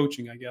I'm in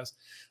coaching, I guess.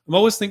 I'm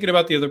always thinking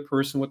about the other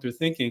person, what they're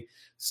thinking.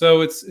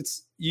 So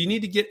it's you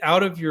need to get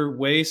out of your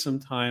way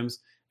sometimes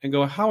and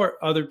go, how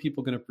are other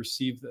people going to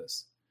perceive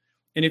this?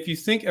 And if you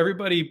think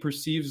everybody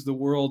perceives the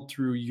world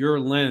through your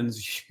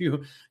lens,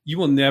 you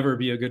will never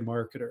be a good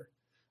marketer.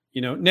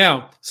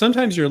 Now,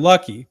 sometimes you're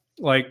lucky,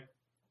 like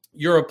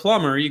you're a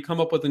plumber, you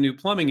come up with a new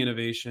plumbing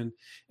innovation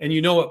and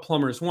you know what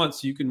plumbers want,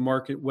 so you can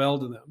market well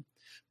to them.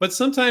 But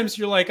sometimes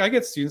you're like, I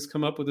get students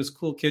come up with this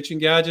cool kitchen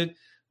gadget.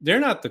 They're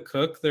not the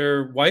cook,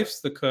 their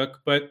wife's the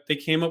cook, but they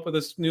came up with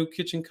this new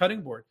kitchen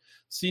cutting board.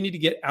 So you need to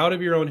get out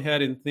of your own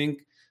head and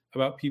think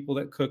about people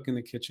that cook in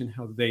the kitchen,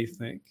 how they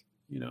think,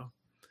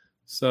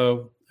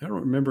 So I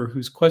don't remember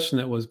whose question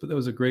that was, but that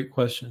was a great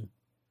question.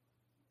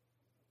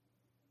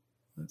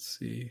 Let's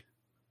see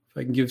if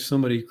I can give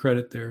somebody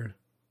credit there.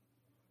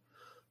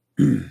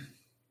 I'm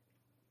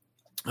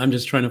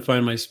just trying to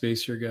find my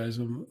space here, guys.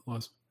 I'm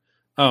lost.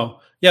 Oh,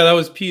 yeah, that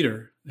was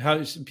Peter.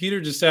 Peter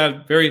just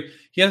had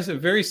he has a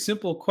very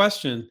simple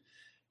question.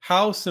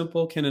 How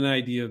simple can an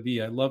idea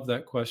be? I love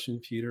that question,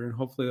 Peter, and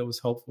hopefully that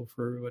was helpful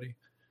for everybody.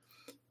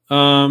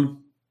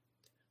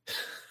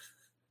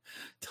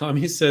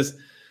 Tommy says,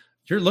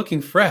 "You're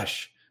looking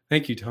fresh."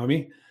 Thank you,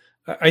 Tommy.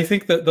 I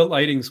think that the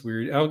lighting's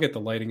weird. I'll get the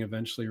lighting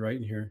eventually right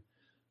in here.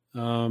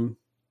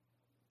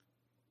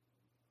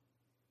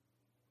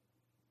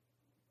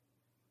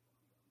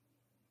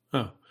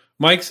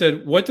 Mike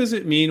said, "What does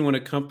it mean when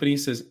a company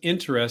says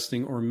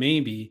interesting or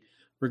maybe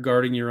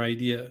regarding your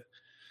idea?"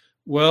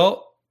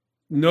 Well,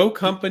 no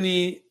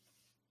company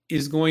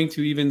is going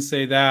to even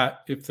say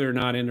that if they're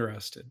not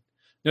interested.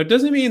 Now, it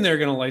doesn't mean they're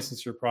going to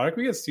license your product.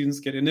 We get students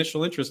get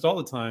initial interest all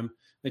the time.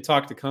 They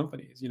talk to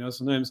companies.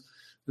 Sometimes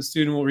the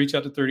student will reach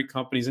out to 30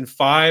 companies and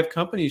 5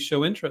 companies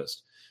show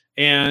interest.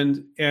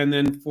 And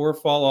then 4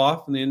 fall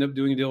off and they end up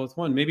doing a deal with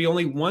 1. Maybe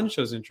only 1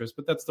 shows interest,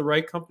 but that's the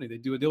right company. They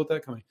do a deal with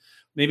that company.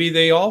 Maybe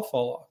they all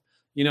fall off.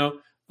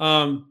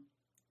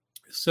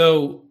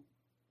 So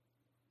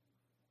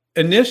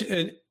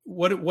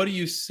what do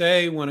you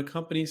say when a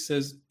company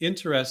says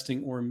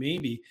interesting or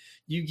maybe?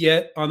 You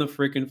get on the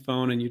freaking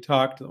phone and you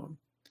talk to them.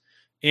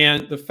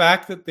 And the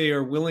fact that they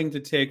are willing to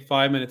take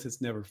 5 minutes,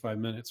 it's never 5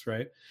 minutes,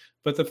 right?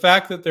 But the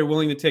fact that they're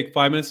willing to take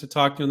 5 minutes to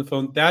talk to you on the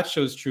phone, that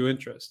shows true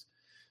interest.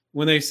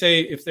 When they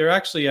say, if they're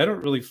actually, I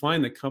don't really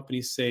find that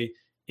companies say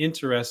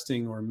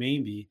interesting or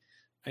maybe.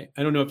 I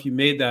don't know if you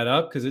made that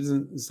up because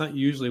it's not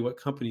usually what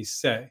companies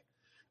say.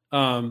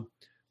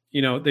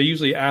 They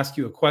usually ask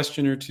you a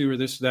question or two or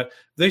this or that.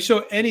 If they show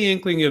any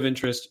inkling of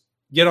interest,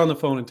 get on the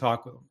phone and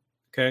talk with them.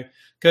 Okay.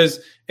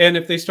 And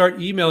if they start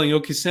emailing,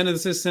 okay, send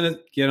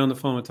it, get on the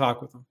phone and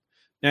talk with them.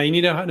 Now you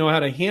need to know how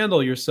to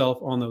handle yourself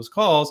on those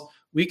calls.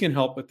 We can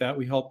help with that.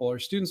 We help all our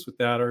students with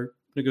that. Our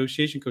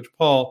negotiation coach,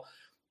 Paul,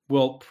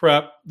 will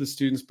prep the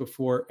students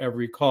before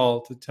every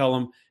call to tell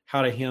them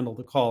how to handle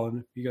the call. And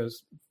if he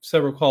goes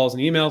several calls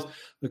and emails,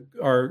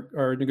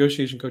 our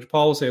negotiation coach,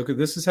 Paul, will say, okay,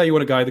 this is how you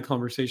want to guide the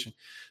conversation.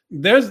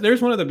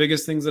 There's one of the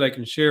biggest things that I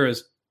can share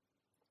is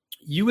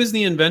you as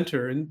the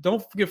inventor, and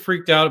don't get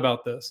freaked out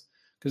about this,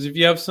 because if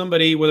you have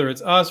somebody, whether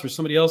it's us or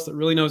somebody else that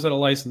really knows how to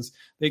license,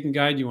 they can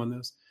guide you on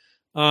this.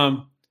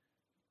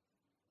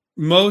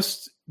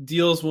 Most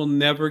deals will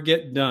never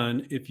get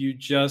done if you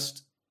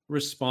just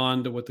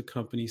respond to what the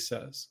company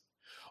says.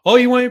 Oh,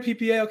 you want your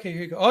PPA? Okay,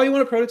 here you go. Oh, you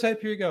want a prototype?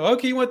 Here you go.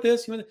 Okay, you want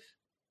this? You want that?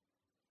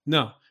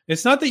 No,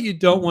 it's not that you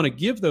don't want to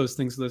give those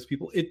things to those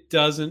people. It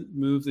doesn't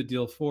move the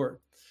deal forward.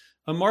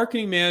 A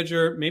marketing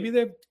manager, maybe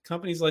their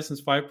company's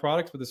licensed 5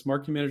 products, but this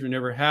marketing manager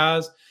never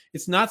has.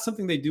 It's not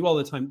something they do all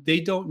the time. They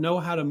don't know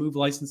how to move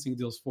licensing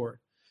deals forward.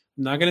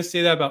 I'm not going to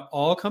say that about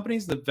all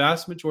companies. The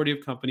vast majority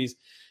of companies,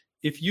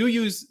 they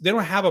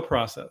don't have a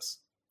process.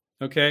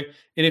 Okay.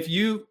 And if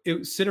you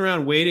sit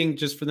around waiting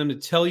just for them to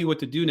tell you what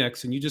to do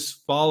next, and you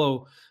just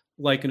follow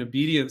like an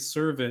obedient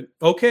servant,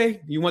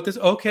 okay, you want this?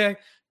 Okay.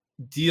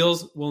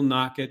 Deals will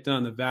not get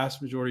done. The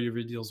vast majority of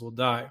your deals will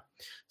die.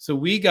 So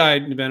we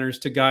guide inventors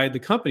to guide the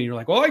company. You're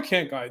like, well, I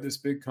can't guide this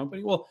big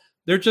company. Well,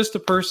 they're just a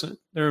person.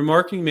 They're a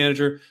marketing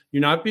manager.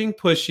 You're not being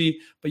pushy,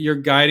 but you're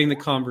guiding the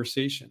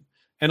conversation.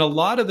 And a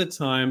lot of the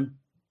time,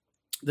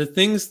 the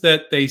things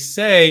that they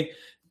say,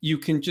 you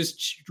can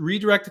just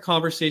redirect the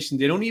conversation.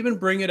 They don't even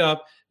bring it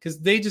up because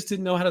they just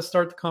didn't know how to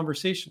start the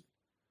conversation.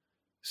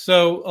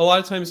 So a lot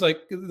of times,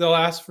 like, they'll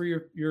ask for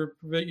your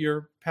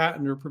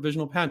patent or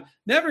provisional patent.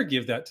 Never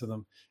give that to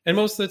them. And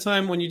most of the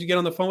time when you get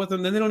on the phone with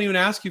them, then they don't even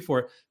ask you for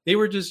it. They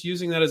were just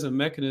using that as a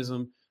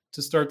mechanism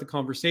to start the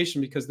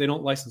conversation because they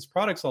don't license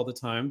products all the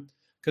time,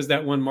 because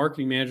that one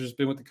marketing manager has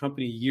been with the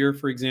company a year,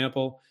 for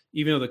example,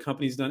 even though the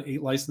company's done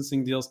 8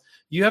 licensing deals.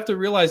 You have to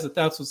realize that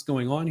that's what's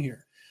going on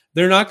here.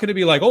 They're not going to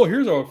be like, oh,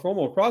 here's our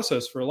formal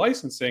process for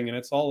licensing, and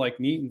it's all like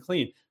neat and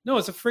clean. No,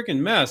 it's a freaking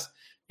mess.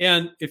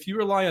 And if you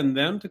rely on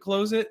them to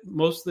close it,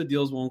 most of the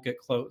deals won't get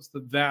closed. The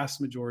vast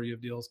majority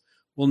of deals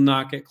will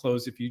not get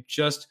closed if you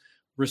just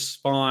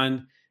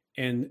respond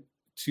and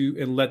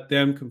let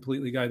them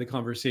completely guide the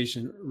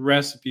conversation.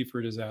 Recipe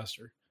for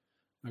disaster.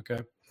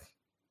 Okay.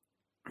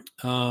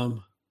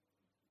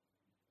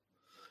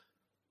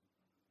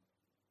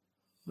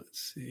 Let's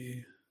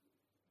see.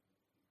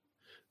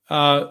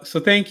 So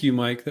thank you,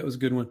 Mike. That was a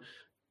good one.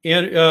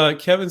 And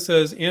Kevin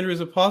says, Andrew,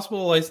 is it possible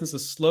to license a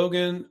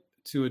slogan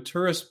to a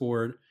tourist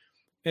board?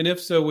 And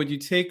if so, would you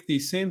take the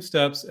same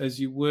steps as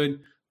you would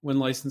when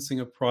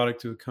licensing a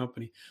product to a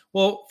company?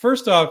 Well,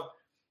 first off,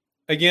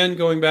 again,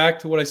 going back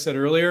to what I said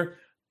earlier,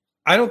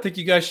 I don't think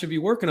you guys should be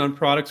working on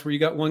products where you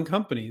got one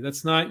company.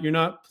 You're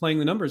not playing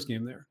the numbers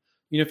game there.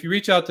 If you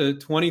reach out to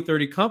 20,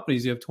 30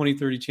 companies, you have 20,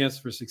 30 chances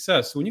for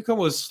success. So when you come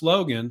up with a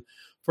slogan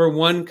for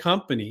one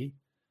company,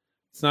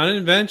 it's not an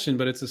invention,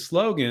 but it's a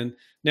slogan.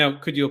 Now,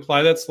 could you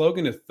apply that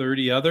slogan to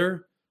 30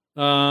 other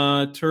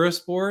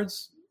tourist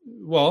boards?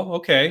 Well,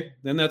 okay,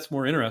 then that's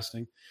more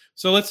interesting.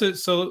 So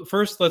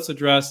first let's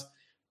address,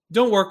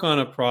 don't work on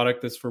a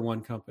product that's for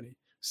one company.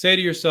 say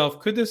to yourself,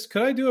 could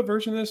I do a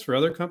version of this for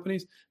other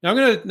companies? Now,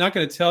 not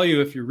going to tell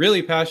you if you're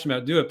really passionate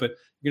about do it, but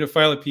you're going to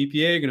file a PPA,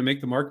 you're going to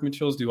make the market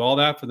materials, do all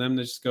that for them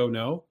to just go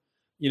no.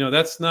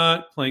 That's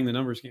not playing the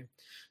numbers game.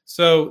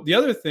 So the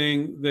other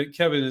thing that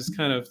Kevin is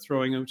kind of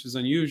throwing in, which is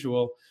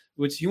unusual,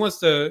 which he wants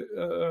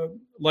to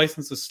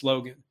license a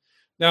slogan.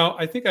 Now,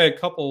 I think I had a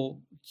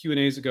couple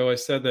Q&As ago, I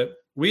said that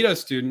we had a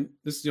student,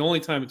 this is the only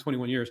time in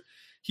 21 years,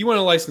 he wanted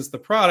to license the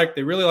product.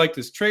 They really liked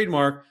his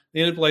trademark.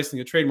 They ended up licensing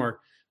the trademark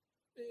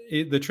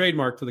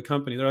to the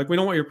company. They're like, we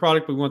don't want your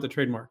product, but we want the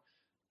trademark.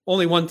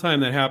 Only one time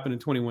that happened in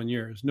 21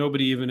 years.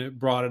 Nobody even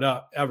brought it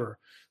up ever.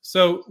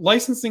 So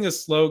licensing a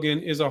slogan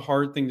is a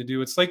hard thing to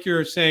do. It's like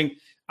you're saying,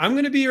 I'm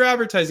going to be your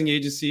advertising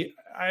agency.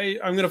 I'm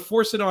going to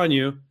force it on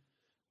you.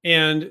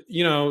 And,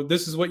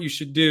 this is what you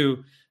should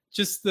do.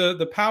 Just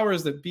the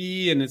powers that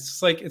be. And it's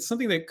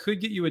something that could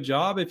get you a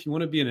job if you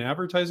want to be an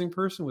advertising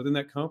person within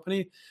that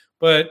company.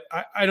 But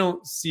I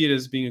don't see it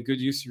as being a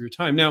good use of your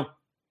time. Now,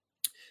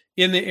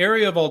 in the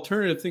area of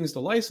alternative things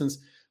to license,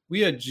 we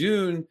had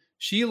June,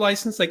 she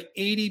licensed like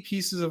 80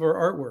 pieces of her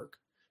artwork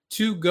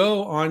to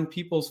go on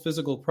people's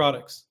physical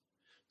products.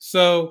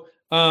 So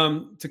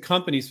to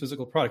companies'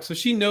 physical products. So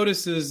she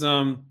notices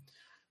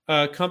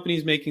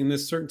companies making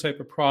this certain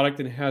type of product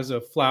and it has a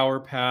flower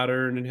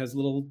pattern and has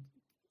little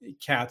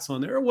cats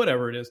on there or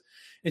whatever it is.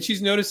 And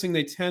she's noticing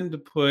they tend to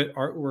put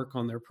artwork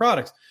on their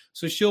products.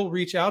 So she'll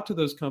reach out to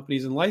those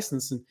companies and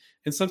license.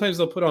 And sometimes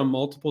they'll put on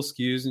multiple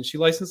SKUs. And she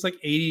licensed like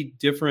 80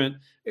 different,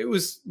 it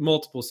was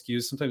multiple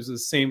SKUs. Sometimes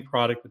it's the same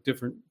product with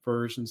different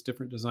versions,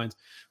 different designs.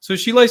 So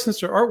she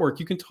licensed her artwork.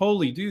 You can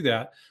totally do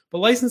that. But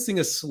licensing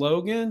a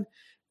slogan,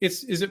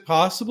 is it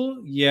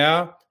possible?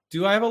 Yeah.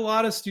 Do I have a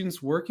lot of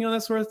students working on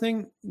that sort of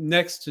thing?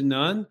 Next to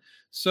none.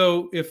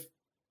 So if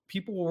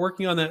people were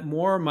working on that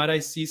more, might I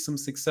see some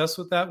success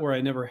with that where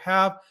I never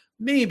have?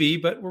 Maybe,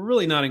 but we're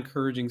really not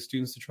encouraging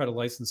students to try to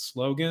license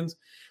slogans.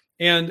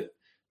 And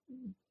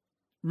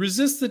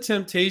resist the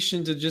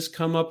temptation to just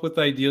come up with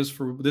ideas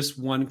for this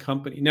one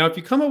company. Now, if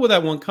you come up with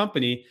that one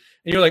company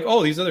and you're like,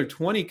 oh, these other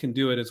 20 can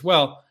do it as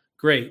well,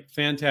 great,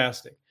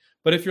 fantastic.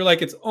 But if you're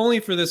like, it's only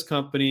for this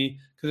company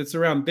because it's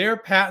around their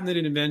patented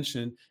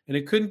invention and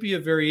it couldn't be a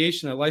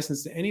variation I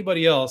license to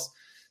anybody else,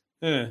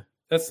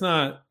 that's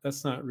not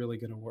really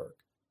going to work.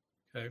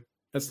 Okay,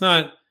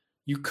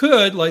 you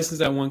could license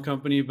that one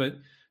company, but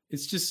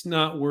it's just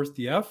not worth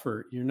the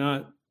effort. You're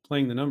not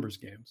playing the numbers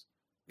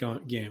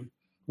game,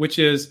 which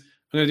is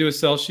I'm going to do a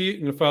sell sheet.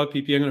 I'm going to file a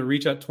PPA. I'm going to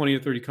reach out 20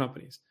 or 30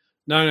 companies.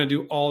 Now I'm going to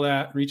do all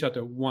that and reach out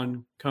to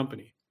one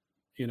company.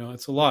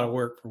 It's a lot of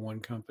work for one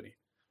company.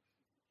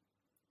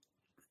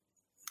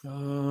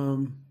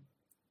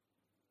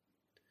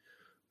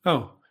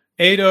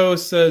 Ado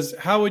says,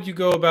 how would you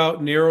go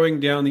about narrowing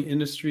down the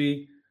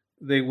industry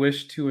they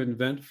wish to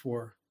invent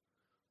for?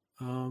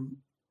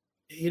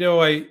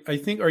 I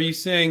think, are you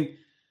saying,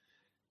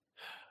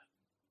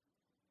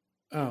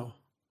 I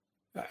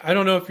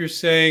don't know if you're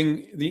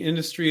saying the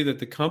industry that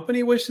the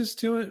company wishes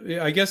to.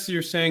 I guess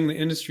you're saying the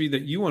industry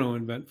that you want to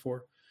invent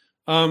for.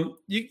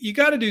 You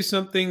got to do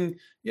something.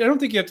 I don't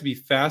think you have to be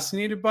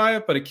fascinated by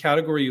it, but a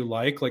category you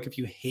like if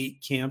you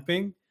hate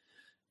camping,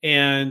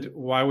 and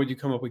why would you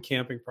come up with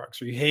camping products?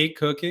 Or you hate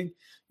cooking,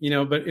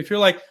 but if you're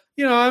like,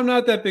 I'm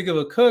not that big of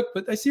a cook,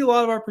 but I see a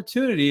lot of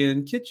opportunity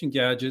in kitchen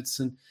gadgets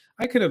and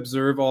I can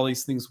observe all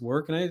these things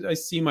work. And I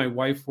see my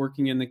wife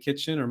working in the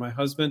kitchen or my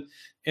husband,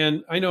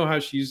 and I know how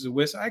she uses a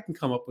whisk. I can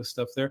come up with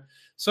stuff there.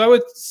 So I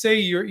would say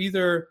you're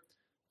either,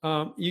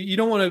 you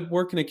don't want to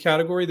work in a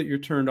category that you're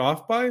turned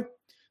off by,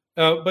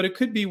 but it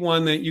could be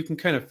one that you can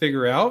kind of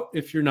figure out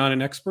if you're not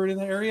an expert in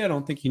the area. I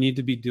don't think you need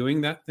to be doing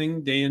that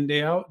thing day in,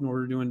 day out in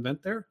order to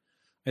invent there.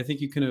 I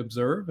think you can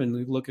observe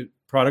and look at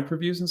product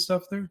reviews and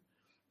stuff there.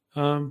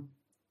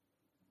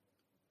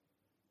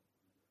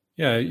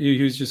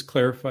 He was just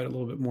clarified a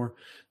little bit more.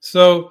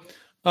 So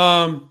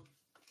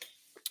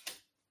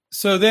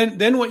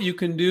then what you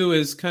can do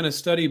is kind of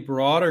study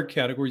broader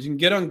categories. You can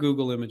get on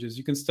Google Images.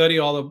 You can study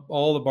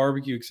all the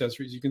barbecue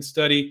accessories. You can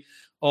study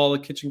all the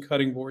kitchen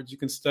cutting boards. You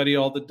can study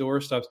all the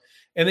door stops.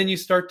 And then you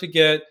start to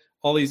get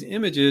all these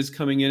images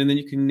coming in, and then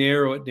you can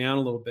narrow it down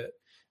a little bit.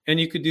 And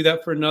you could do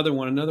that for another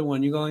one.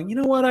 You're going, you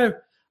know what? I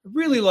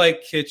really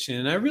like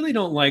kitchen. I really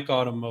don't like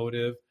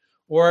automotive.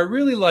 Or I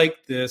really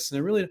like this.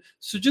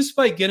 So just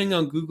by getting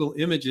on Google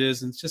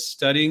Images and just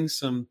studying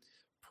some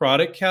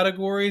product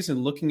categories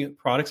and looking at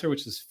products there,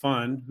 which is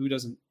fun. Who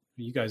doesn't?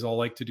 You guys all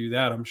like to do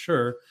that, I'm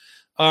sure.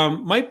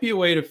 Might be a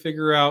way to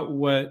figure out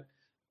what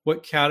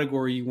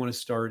category you want to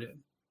start in.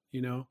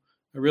 I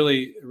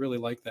really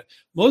like that.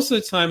 Most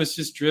of the time it's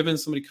just driven.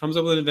 Somebody comes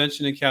up with an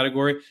invention in a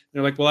category. And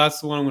they're like, well,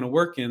 that's the one I'm going to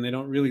work in. They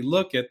don't really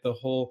look at the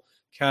whole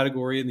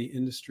category in the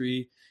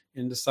industry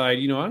and decide,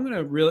 I'm going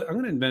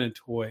to invent in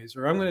toys,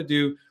 or I'm going to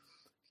do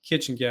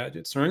kitchen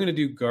gadgets, or I'm going to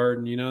do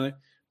garden,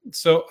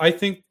 So I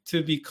think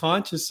to be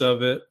conscious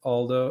of it,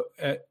 Aldo,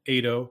 at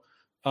Ado,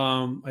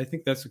 I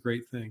think that's a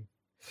great thing.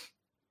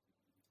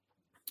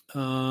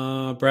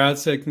 Brad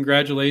said,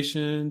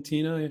 congratulations,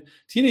 Tina.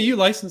 Tina, you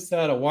licensed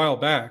that a while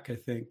back, I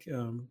think.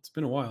 It's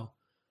been a while.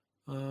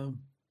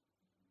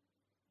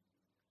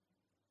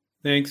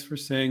 Thanks for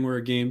saying we're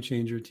a game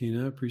changer,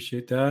 Tina.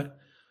 Appreciate that.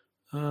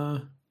 Uh,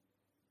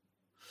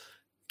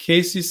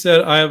 Casey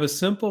said, I have a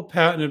simple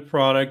patented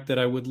product that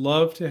I would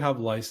love to have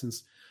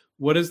licensed.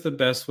 What is the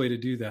best way to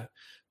do that?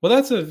 Well,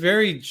 that's a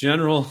very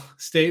general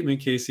statement,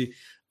 Casey.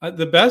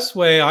 The best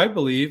way, I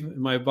believe, in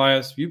my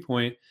biased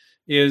viewpoint,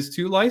 is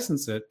to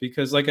license it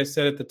because, like I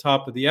said at the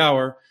top of the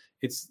hour,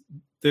 it's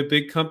the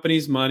big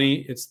company's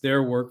money, it's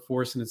their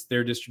workforce, and it's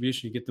their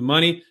distribution. You get the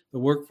money, the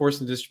workforce,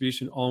 and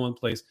distribution all in one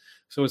place.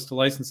 So it's to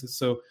license it.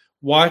 So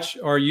watch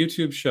our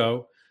YouTube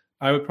show.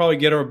 I would probably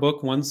get our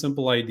book, One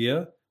Simple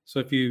Idea. So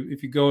if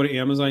you go to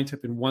Amazon, you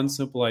type in One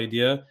Simple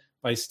Idea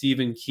by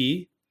Stephen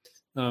Key,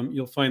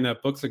 you'll find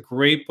that book. It's a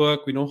great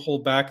book. We don't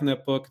hold back in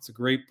that book. It's a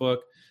great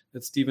book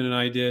that Stephen and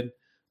I did.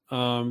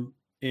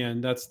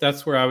 And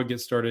that's where I would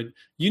get started.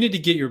 You need to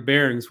get your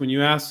bearings. When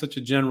you ask such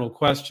a general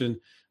question,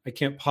 I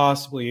can't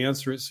possibly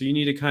answer it. So you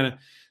need to kind of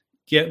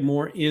get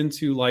more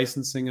into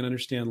licensing and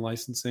understand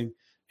licensing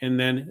and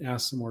then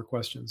ask some more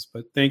questions.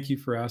 But thank you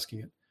for asking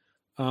it.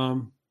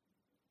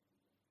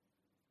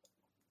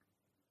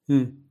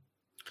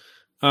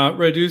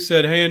 Radu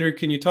said, hey, Andrew,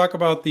 can you talk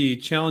about the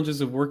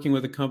challenges of working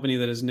with a company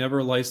that has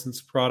never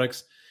licensed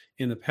products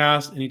in the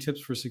past? Any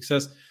tips for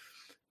success?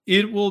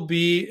 It will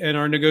be, and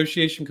our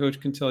negotiation coach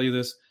can tell you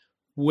this,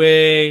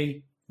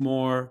 way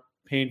more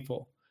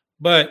painful.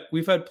 But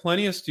we've had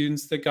plenty of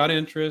students that got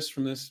interest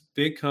from this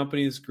big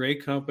company, this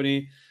great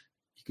company.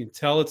 You can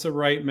tell it's a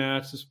right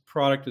match. This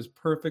product is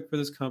perfect for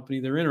this company.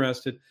 They're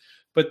interested,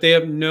 but they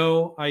have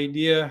no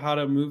idea how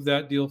to move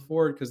that deal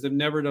forward because they've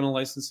never done a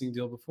licensing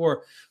deal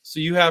before. So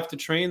you have to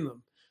train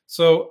them.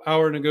 So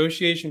our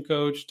negotiation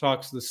coach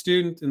talks to the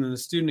student, and then the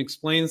student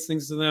explains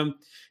things to them,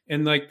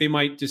 and like they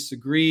might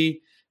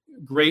disagree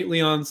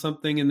greatly on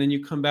something, and then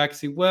you come back and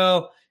say,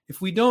 well, if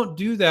we don't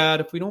do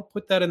that, if we don't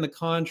put that in the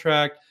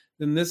contract,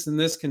 then this and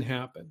this can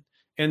happen.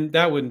 And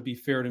that wouldn't be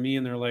fair to me.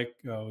 And they're like,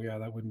 oh yeah,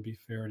 that wouldn't be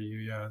fair to you.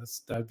 Yeah,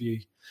 that'd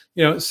be,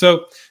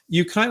 so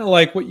you kind of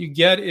like what you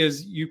get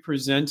is you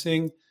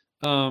presenting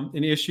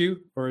an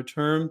issue or a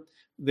term.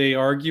 They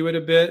argue it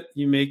a bit.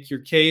 You make your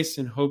case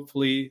and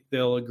hopefully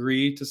they'll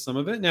agree to some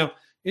of it. Now,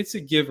 it's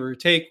a give or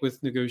take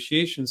with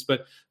negotiations,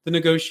 but the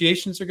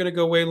negotiations are going to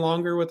go way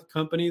longer with a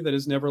company that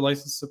has never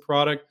licensed a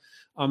product.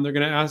 They're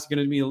going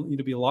to need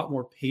to be a lot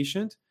more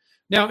patient.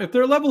 Now, if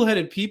they're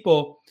level-headed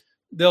people,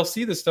 they'll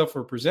see the stuff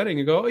we're presenting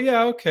and go, oh,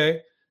 yeah,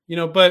 okay.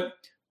 But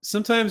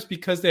sometimes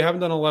because they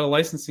haven't done a lot of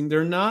licensing,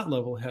 they're not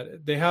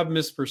level-headed. They have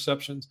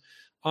misperceptions.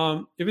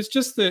 If it's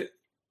just and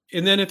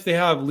then if they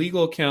have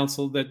legal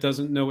counsel that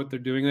doesn't know what they're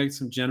doing, like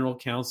some general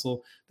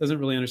counsel doesn't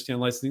really understand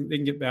licensing, they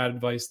can get bad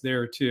advice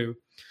there too.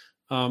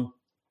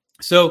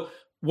 So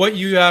what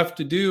you have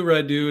to do,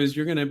 Radu, is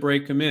you're going to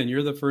break them in.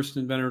 You're the first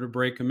inventor to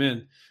break them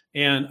in.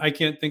 And I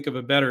can't think of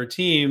a better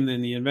team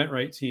than the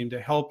InventRight team to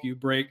help you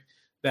break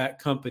that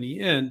company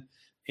in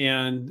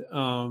and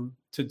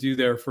to do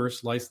their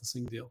first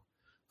licensing deal.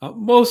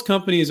 Most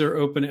companies are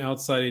open to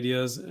outside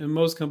ideas, and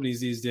most companies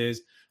these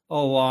days, a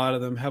lot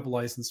of them have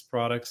licensed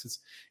products.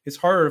 It's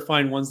harder to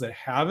find ones that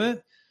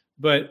haven't,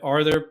 but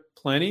are there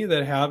plenty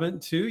that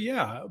haven't too?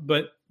 Yeah,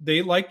 but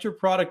they liked your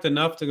product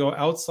enough to go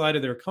outside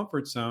of their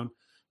comfort zone.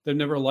 They've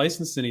never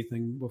licensed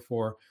anything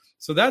before.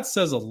 So that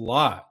says a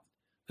lot.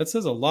 That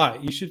says a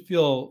lot. You should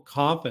feel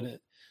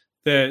confident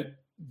that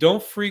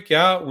don't freak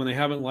out when they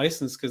haven't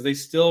licensed because they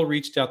still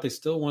reached out. They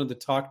still wanted to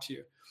talk to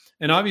you.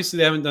 And obviously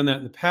they haven't done that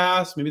in the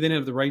past. Maybe they didn't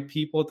have the right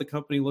people at the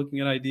company looking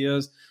at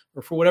ideas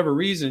or for whatever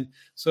reason.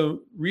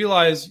 So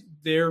realize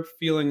they're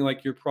feeling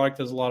like your product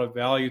has a lot of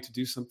value to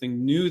do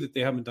something new that they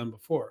haven't done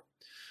before.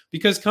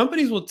 Because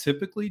companies will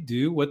typically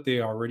do what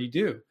they already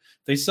do.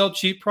 If they sell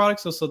cheap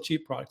products, they'll sell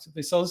cheap products. If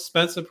they sell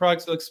expensive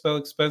products, they'll sell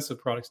expensive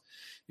products.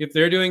 If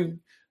they're doing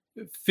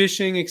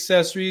fishing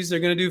accessories, they're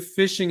going to do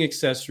fishing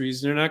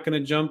accessories. They're not going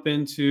to jump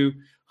into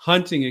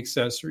hunting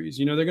accessories.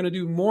 They're going to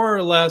do more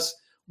or less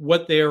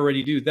what they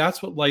already do.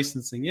 That's what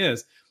licensing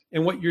is.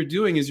 And what you're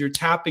doing is you're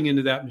tapping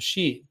into that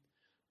machine,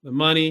 the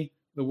money,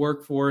 the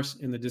workforce,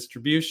 and the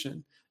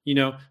distribution.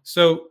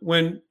 So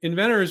when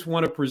inventors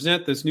want to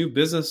present this new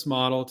business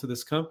model to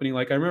this company,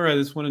 like I remember I had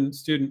this one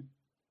student,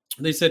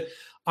 they said,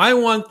 I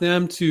want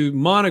them to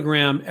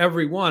monogram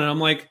every one. And I'm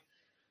like,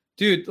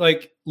 dude,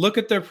 look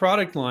at their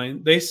product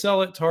line. They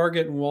sell at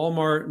Target and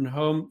Walmart and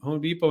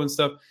Home Depot and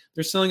stuff.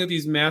 They're selling at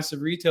these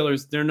massive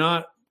retailers. They're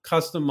not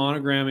custom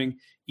monogramming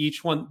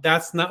each one.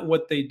 That's not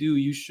what they do.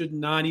 You should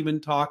not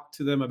even talk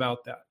to them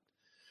about that.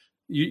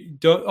 You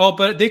don't,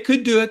 but they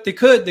could do it. They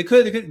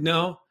could.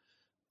 No,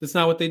 that's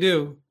not what they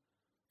do.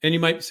 And you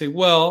might say,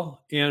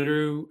 well,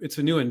 Andrew, it's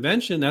a new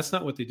invention. That's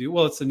not what they do.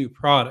 Well, it's a new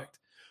product.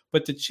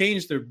 But to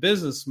change their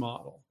business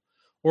model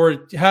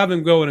or have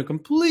them go in a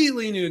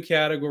completely new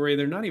category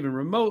they're not even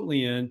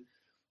remotely in,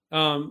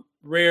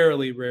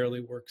 rarely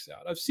works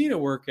out. I've seen it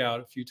work out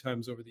a few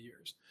times over the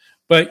years.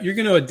 But you're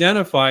going to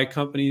identify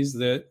companies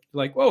that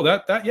like, whoa,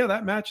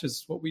 that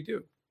matches what we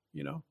do,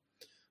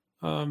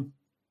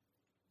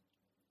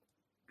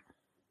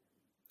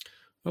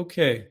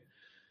 Okay.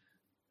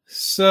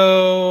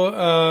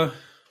 So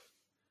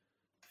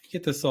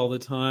get this all the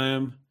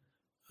time.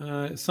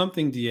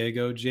 Something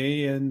Diego,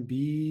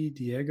 JNB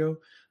Diego.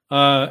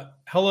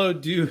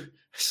 Hello,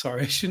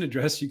 sorry, I shouldn't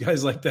address you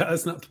guys like that.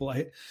 That's not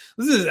polite.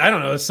 This is, I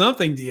don't know,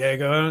 something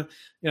Diego.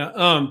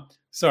 Yeah.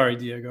 Sorry,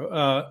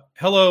 Diego.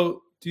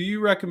 Hello, do you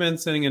recommend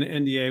sending an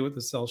NDA with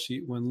a sell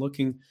sheet when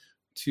looking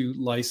to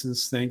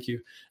license? Thank you.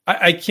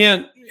 I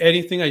can't,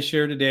 anything I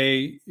share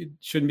today, it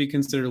shouldn't be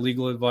considered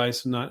legal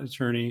advice. I'm not an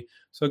attorney.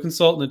 So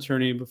consult an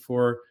attorney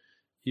before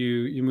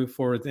you move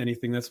forward with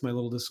anything. That's my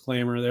little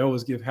disclaimer. They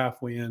always give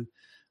halfway in.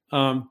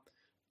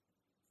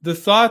 The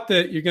thought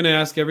that you're going to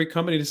ask every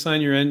company to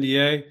sign your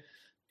NDA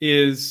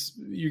is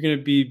you're going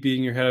to be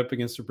beating your head up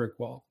against a brick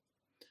wall.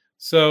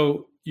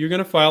 So you're going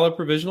to file a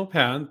provisional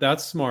patent.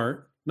 That's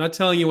smart. I'm not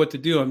telling you what to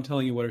do. I'm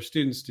telling you what our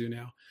students do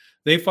now.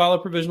 They file a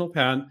provisional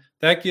patent.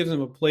 That gives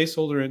them a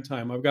placeholder in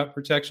time. I've got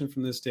protection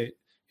from this date.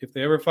 If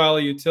they ever file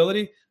a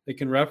utility, they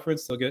can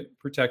reference, they'll get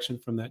protection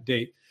from that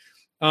date.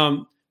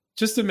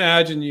 Just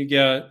imagine you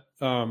get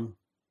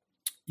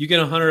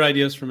 100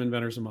 ideas from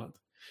inventors a month.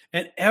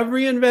 And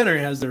every inventor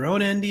has their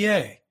own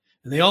NDA,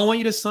 and they all want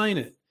you to sign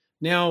it.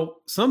 Now,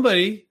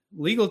 somebody,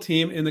 legal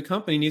team in the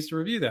company needs to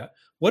review that.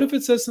 What if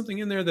it says something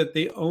in there that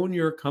they own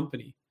your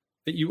company,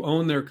 that you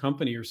own their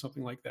company or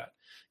something like that?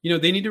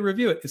 They need to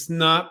review it. It's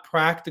not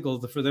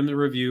practical for them to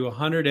review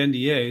 100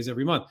 NDAs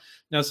every month.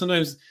 Now,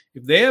 sometimes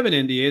if they have an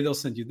NDA, they'll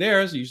send you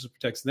theirs. It usually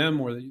protects them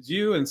more than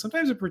you, and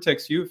sometimes it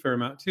protects you a fair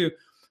amount too.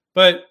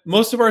 But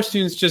most of our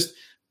students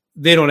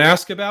they don't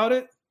ask about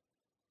it.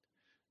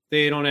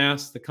 They don't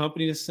ask the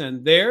company to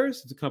send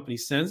theirs. If the company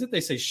sends it,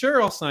 they say,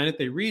 sure, I'll sign it.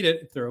 They read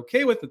it. If they're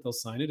okay with it, they'll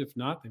sign it. If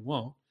not, they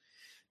won't.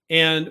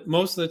 And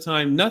most of the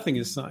time, nothing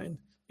is signed.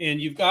 And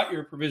you've got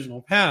your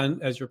provisional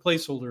patent as your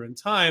placeholder in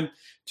time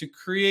to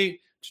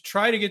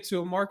try to get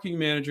to a marketing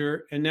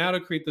manager, and now to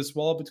create this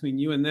wall between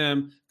you and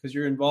them because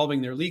you're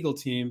involving their legal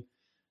team,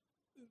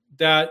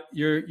 that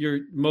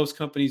most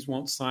companies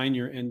won't sign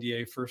your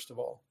NDA, first of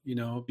all,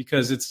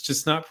 because it's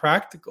just not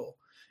practical.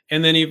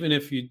 And then even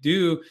if you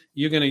do,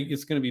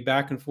 it's going to be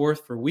back and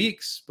forth for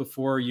weeks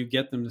before you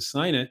get them to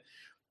sign it.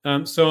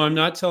 So I'm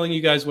not telling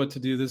you guys what to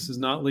do. This is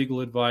not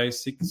legal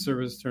advice. Seek the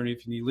service attorney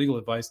if you need legal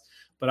advice.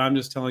 But I'm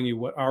just telling you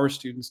what our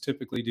students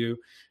typically do.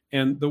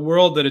 And the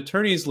world that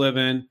attorneys live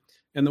in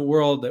and the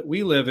world that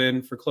we live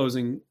in for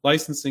closing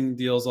licensing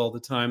deals all the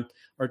time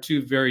are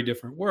two very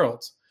different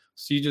worlds.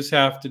 So you just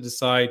have to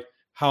decide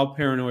how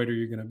paranoid are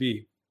you going to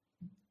be,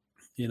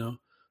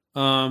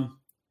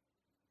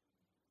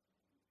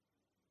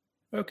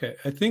 Okay,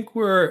 I think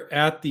we're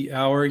at the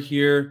hour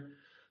here.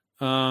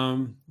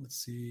 Let's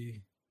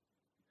see.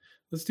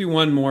 Let's do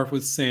one more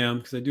with Sam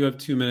because I do have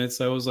 2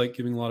 minutes. I always like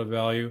giving a lot of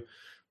value.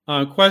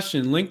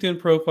 Question: LinkedIn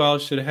profile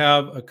should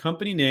have a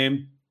company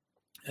name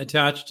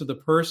attached to the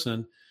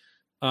person.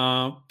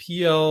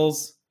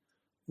 PL's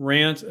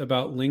rant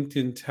about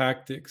LinkedIn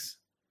tactics.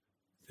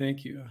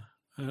 Thank you.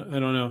 I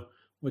don't know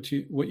what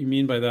you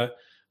mean by that.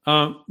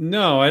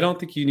 No, I don't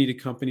think you need a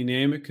company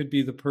name. It could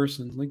be the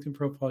person. LinkedIn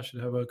profile should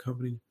have a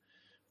company.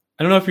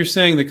 I don't know if you're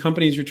saying the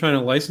companies you're trying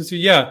to license to.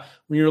 Yeah,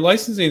 when you're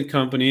licensing the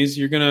companies,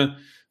 you're going to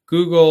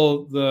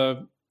Google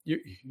you're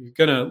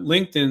going to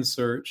LinkedIn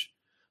search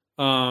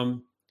a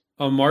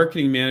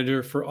marketing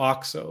manager for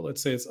OXO.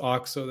 Let's say it's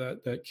OXO,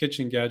 that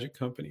kitchen gadget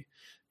company.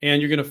 And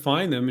you're going to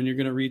find them and you're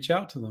going to reach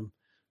out to them.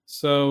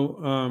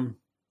 So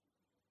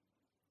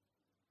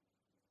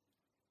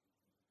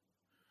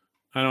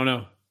I don't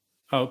know.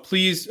 Oh,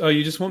 please. Oh,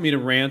 you just want me to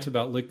rant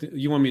about LinkedIn.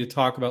 You want me to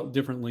talk about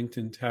different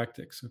LinkedIn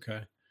tactics.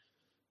 Okay.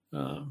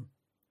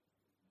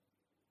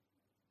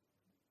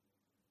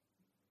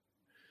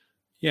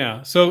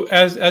 Yeah. So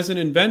as an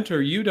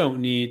inventor, you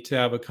don't need to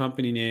have a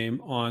company name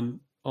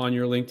on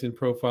your LinkedIn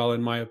profile.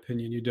 In my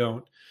opinion, you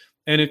don't.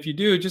 And if you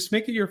do, just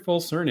make it your full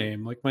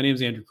surname. Like my name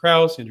is Andrew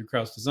Krause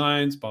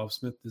Designs, Bob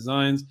Smith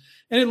Designs,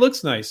 and it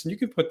looks nice. And you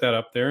can put that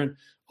up there. And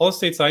all the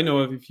states I know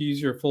of, if you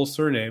use your full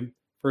surname,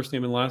 first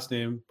name and last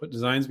name, put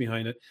designs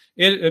behind it,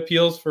 it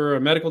appeals for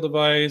a medical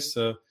device,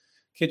 a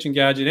kitchen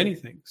gadget,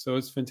 anything. So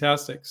it's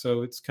fantastic.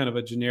 So it's kind of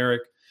a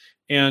generic.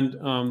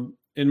 And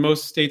in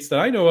most states that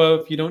I know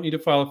of, you don't need to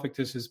file a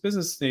fictitious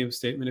business name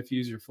statement if you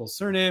use your full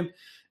surname,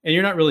 and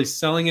you're not really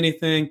selling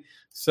anything.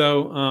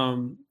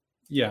 So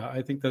yeah,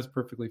 I think that's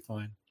perfectly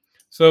fine.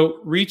 So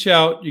reach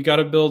out. You got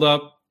to build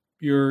up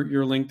your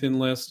LinkedIn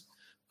list.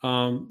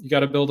 You got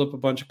to build up a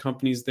bunch of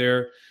companies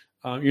there.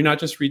 You're not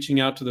just reaching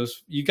out to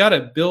those. You got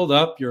to build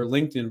up your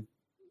LinkedIn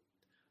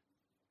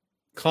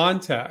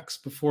contacts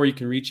before you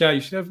can reach out.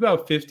 You should have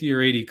about 50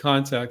 or 80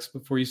 contacts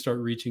before you start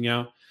reaching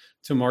out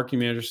to marketing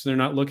managers. So they're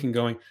not looking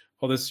going,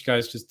 oh, this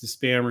guy's just a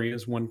spammer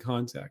as one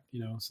contact,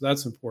 so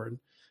that's important.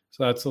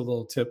 So that's a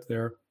little tip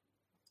there.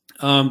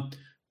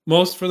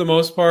 For the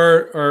most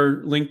part,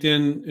 our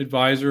LinkedIn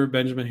advisor,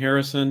 Benjamin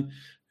Harrison,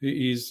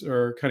 he's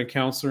our kind of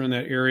counselor in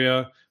that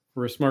area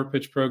for a Smart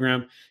Pitch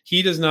program.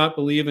 He does not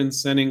believe in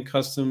sending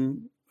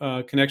custom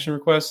connection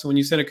requests. So when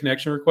you send a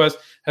connection request,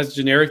 has a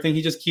generic thing,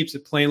 he just keeps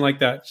it plain like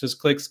that. Just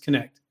clicks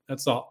connect.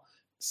 That's all.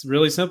 It's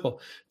really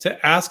simple.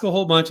 To ask a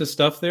whole bunch of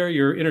stuff there,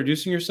 you're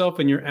introducing yourself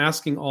and you're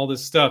asking all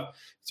this stuff.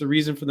 It's a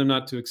reason for them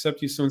not to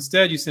accept you. So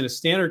instead, you send a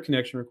standard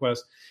connection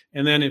request.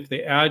 And then if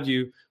they add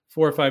you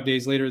 4 or 5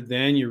 days later,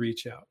 then you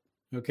reach out.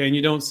 Okay. And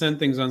you don't send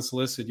things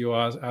unsolicited. You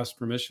ask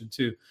permission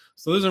too.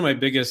 So those are my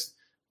biggest,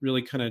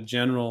 really kind of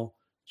general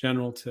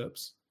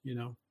tips,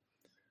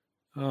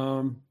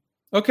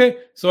 Okay.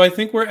 So I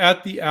think we're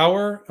at the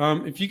hour.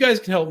 If you guys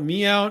can help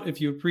me out,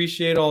 if you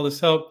appreciate all this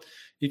help,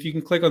 if you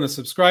can click on the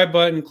subscribe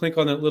button, click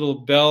on that little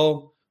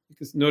bell,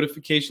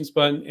 notifications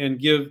button, and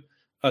give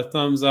a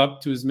thumbs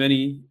up to as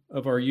many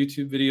of our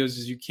YouTube videos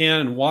as you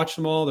can and watch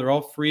them all. They're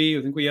all free.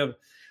 I think we have,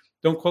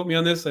 don't quote me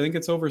on this, I think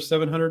it's over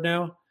 700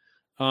 now.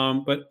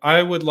 But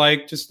I would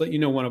like, just to let you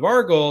know, one of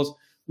our goals,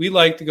 we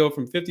like to go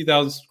from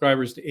 50,000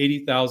 subscribers to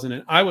 80,000.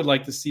 And I would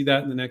like to see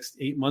that in the next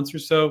 8 months or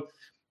so.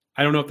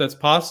 I don't know if that's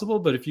possible,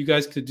 but if you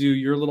guys could do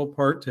your little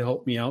part to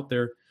help me out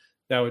there,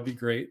 that would be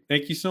great.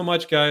 Thank you so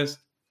much, guys.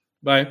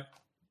 Bye.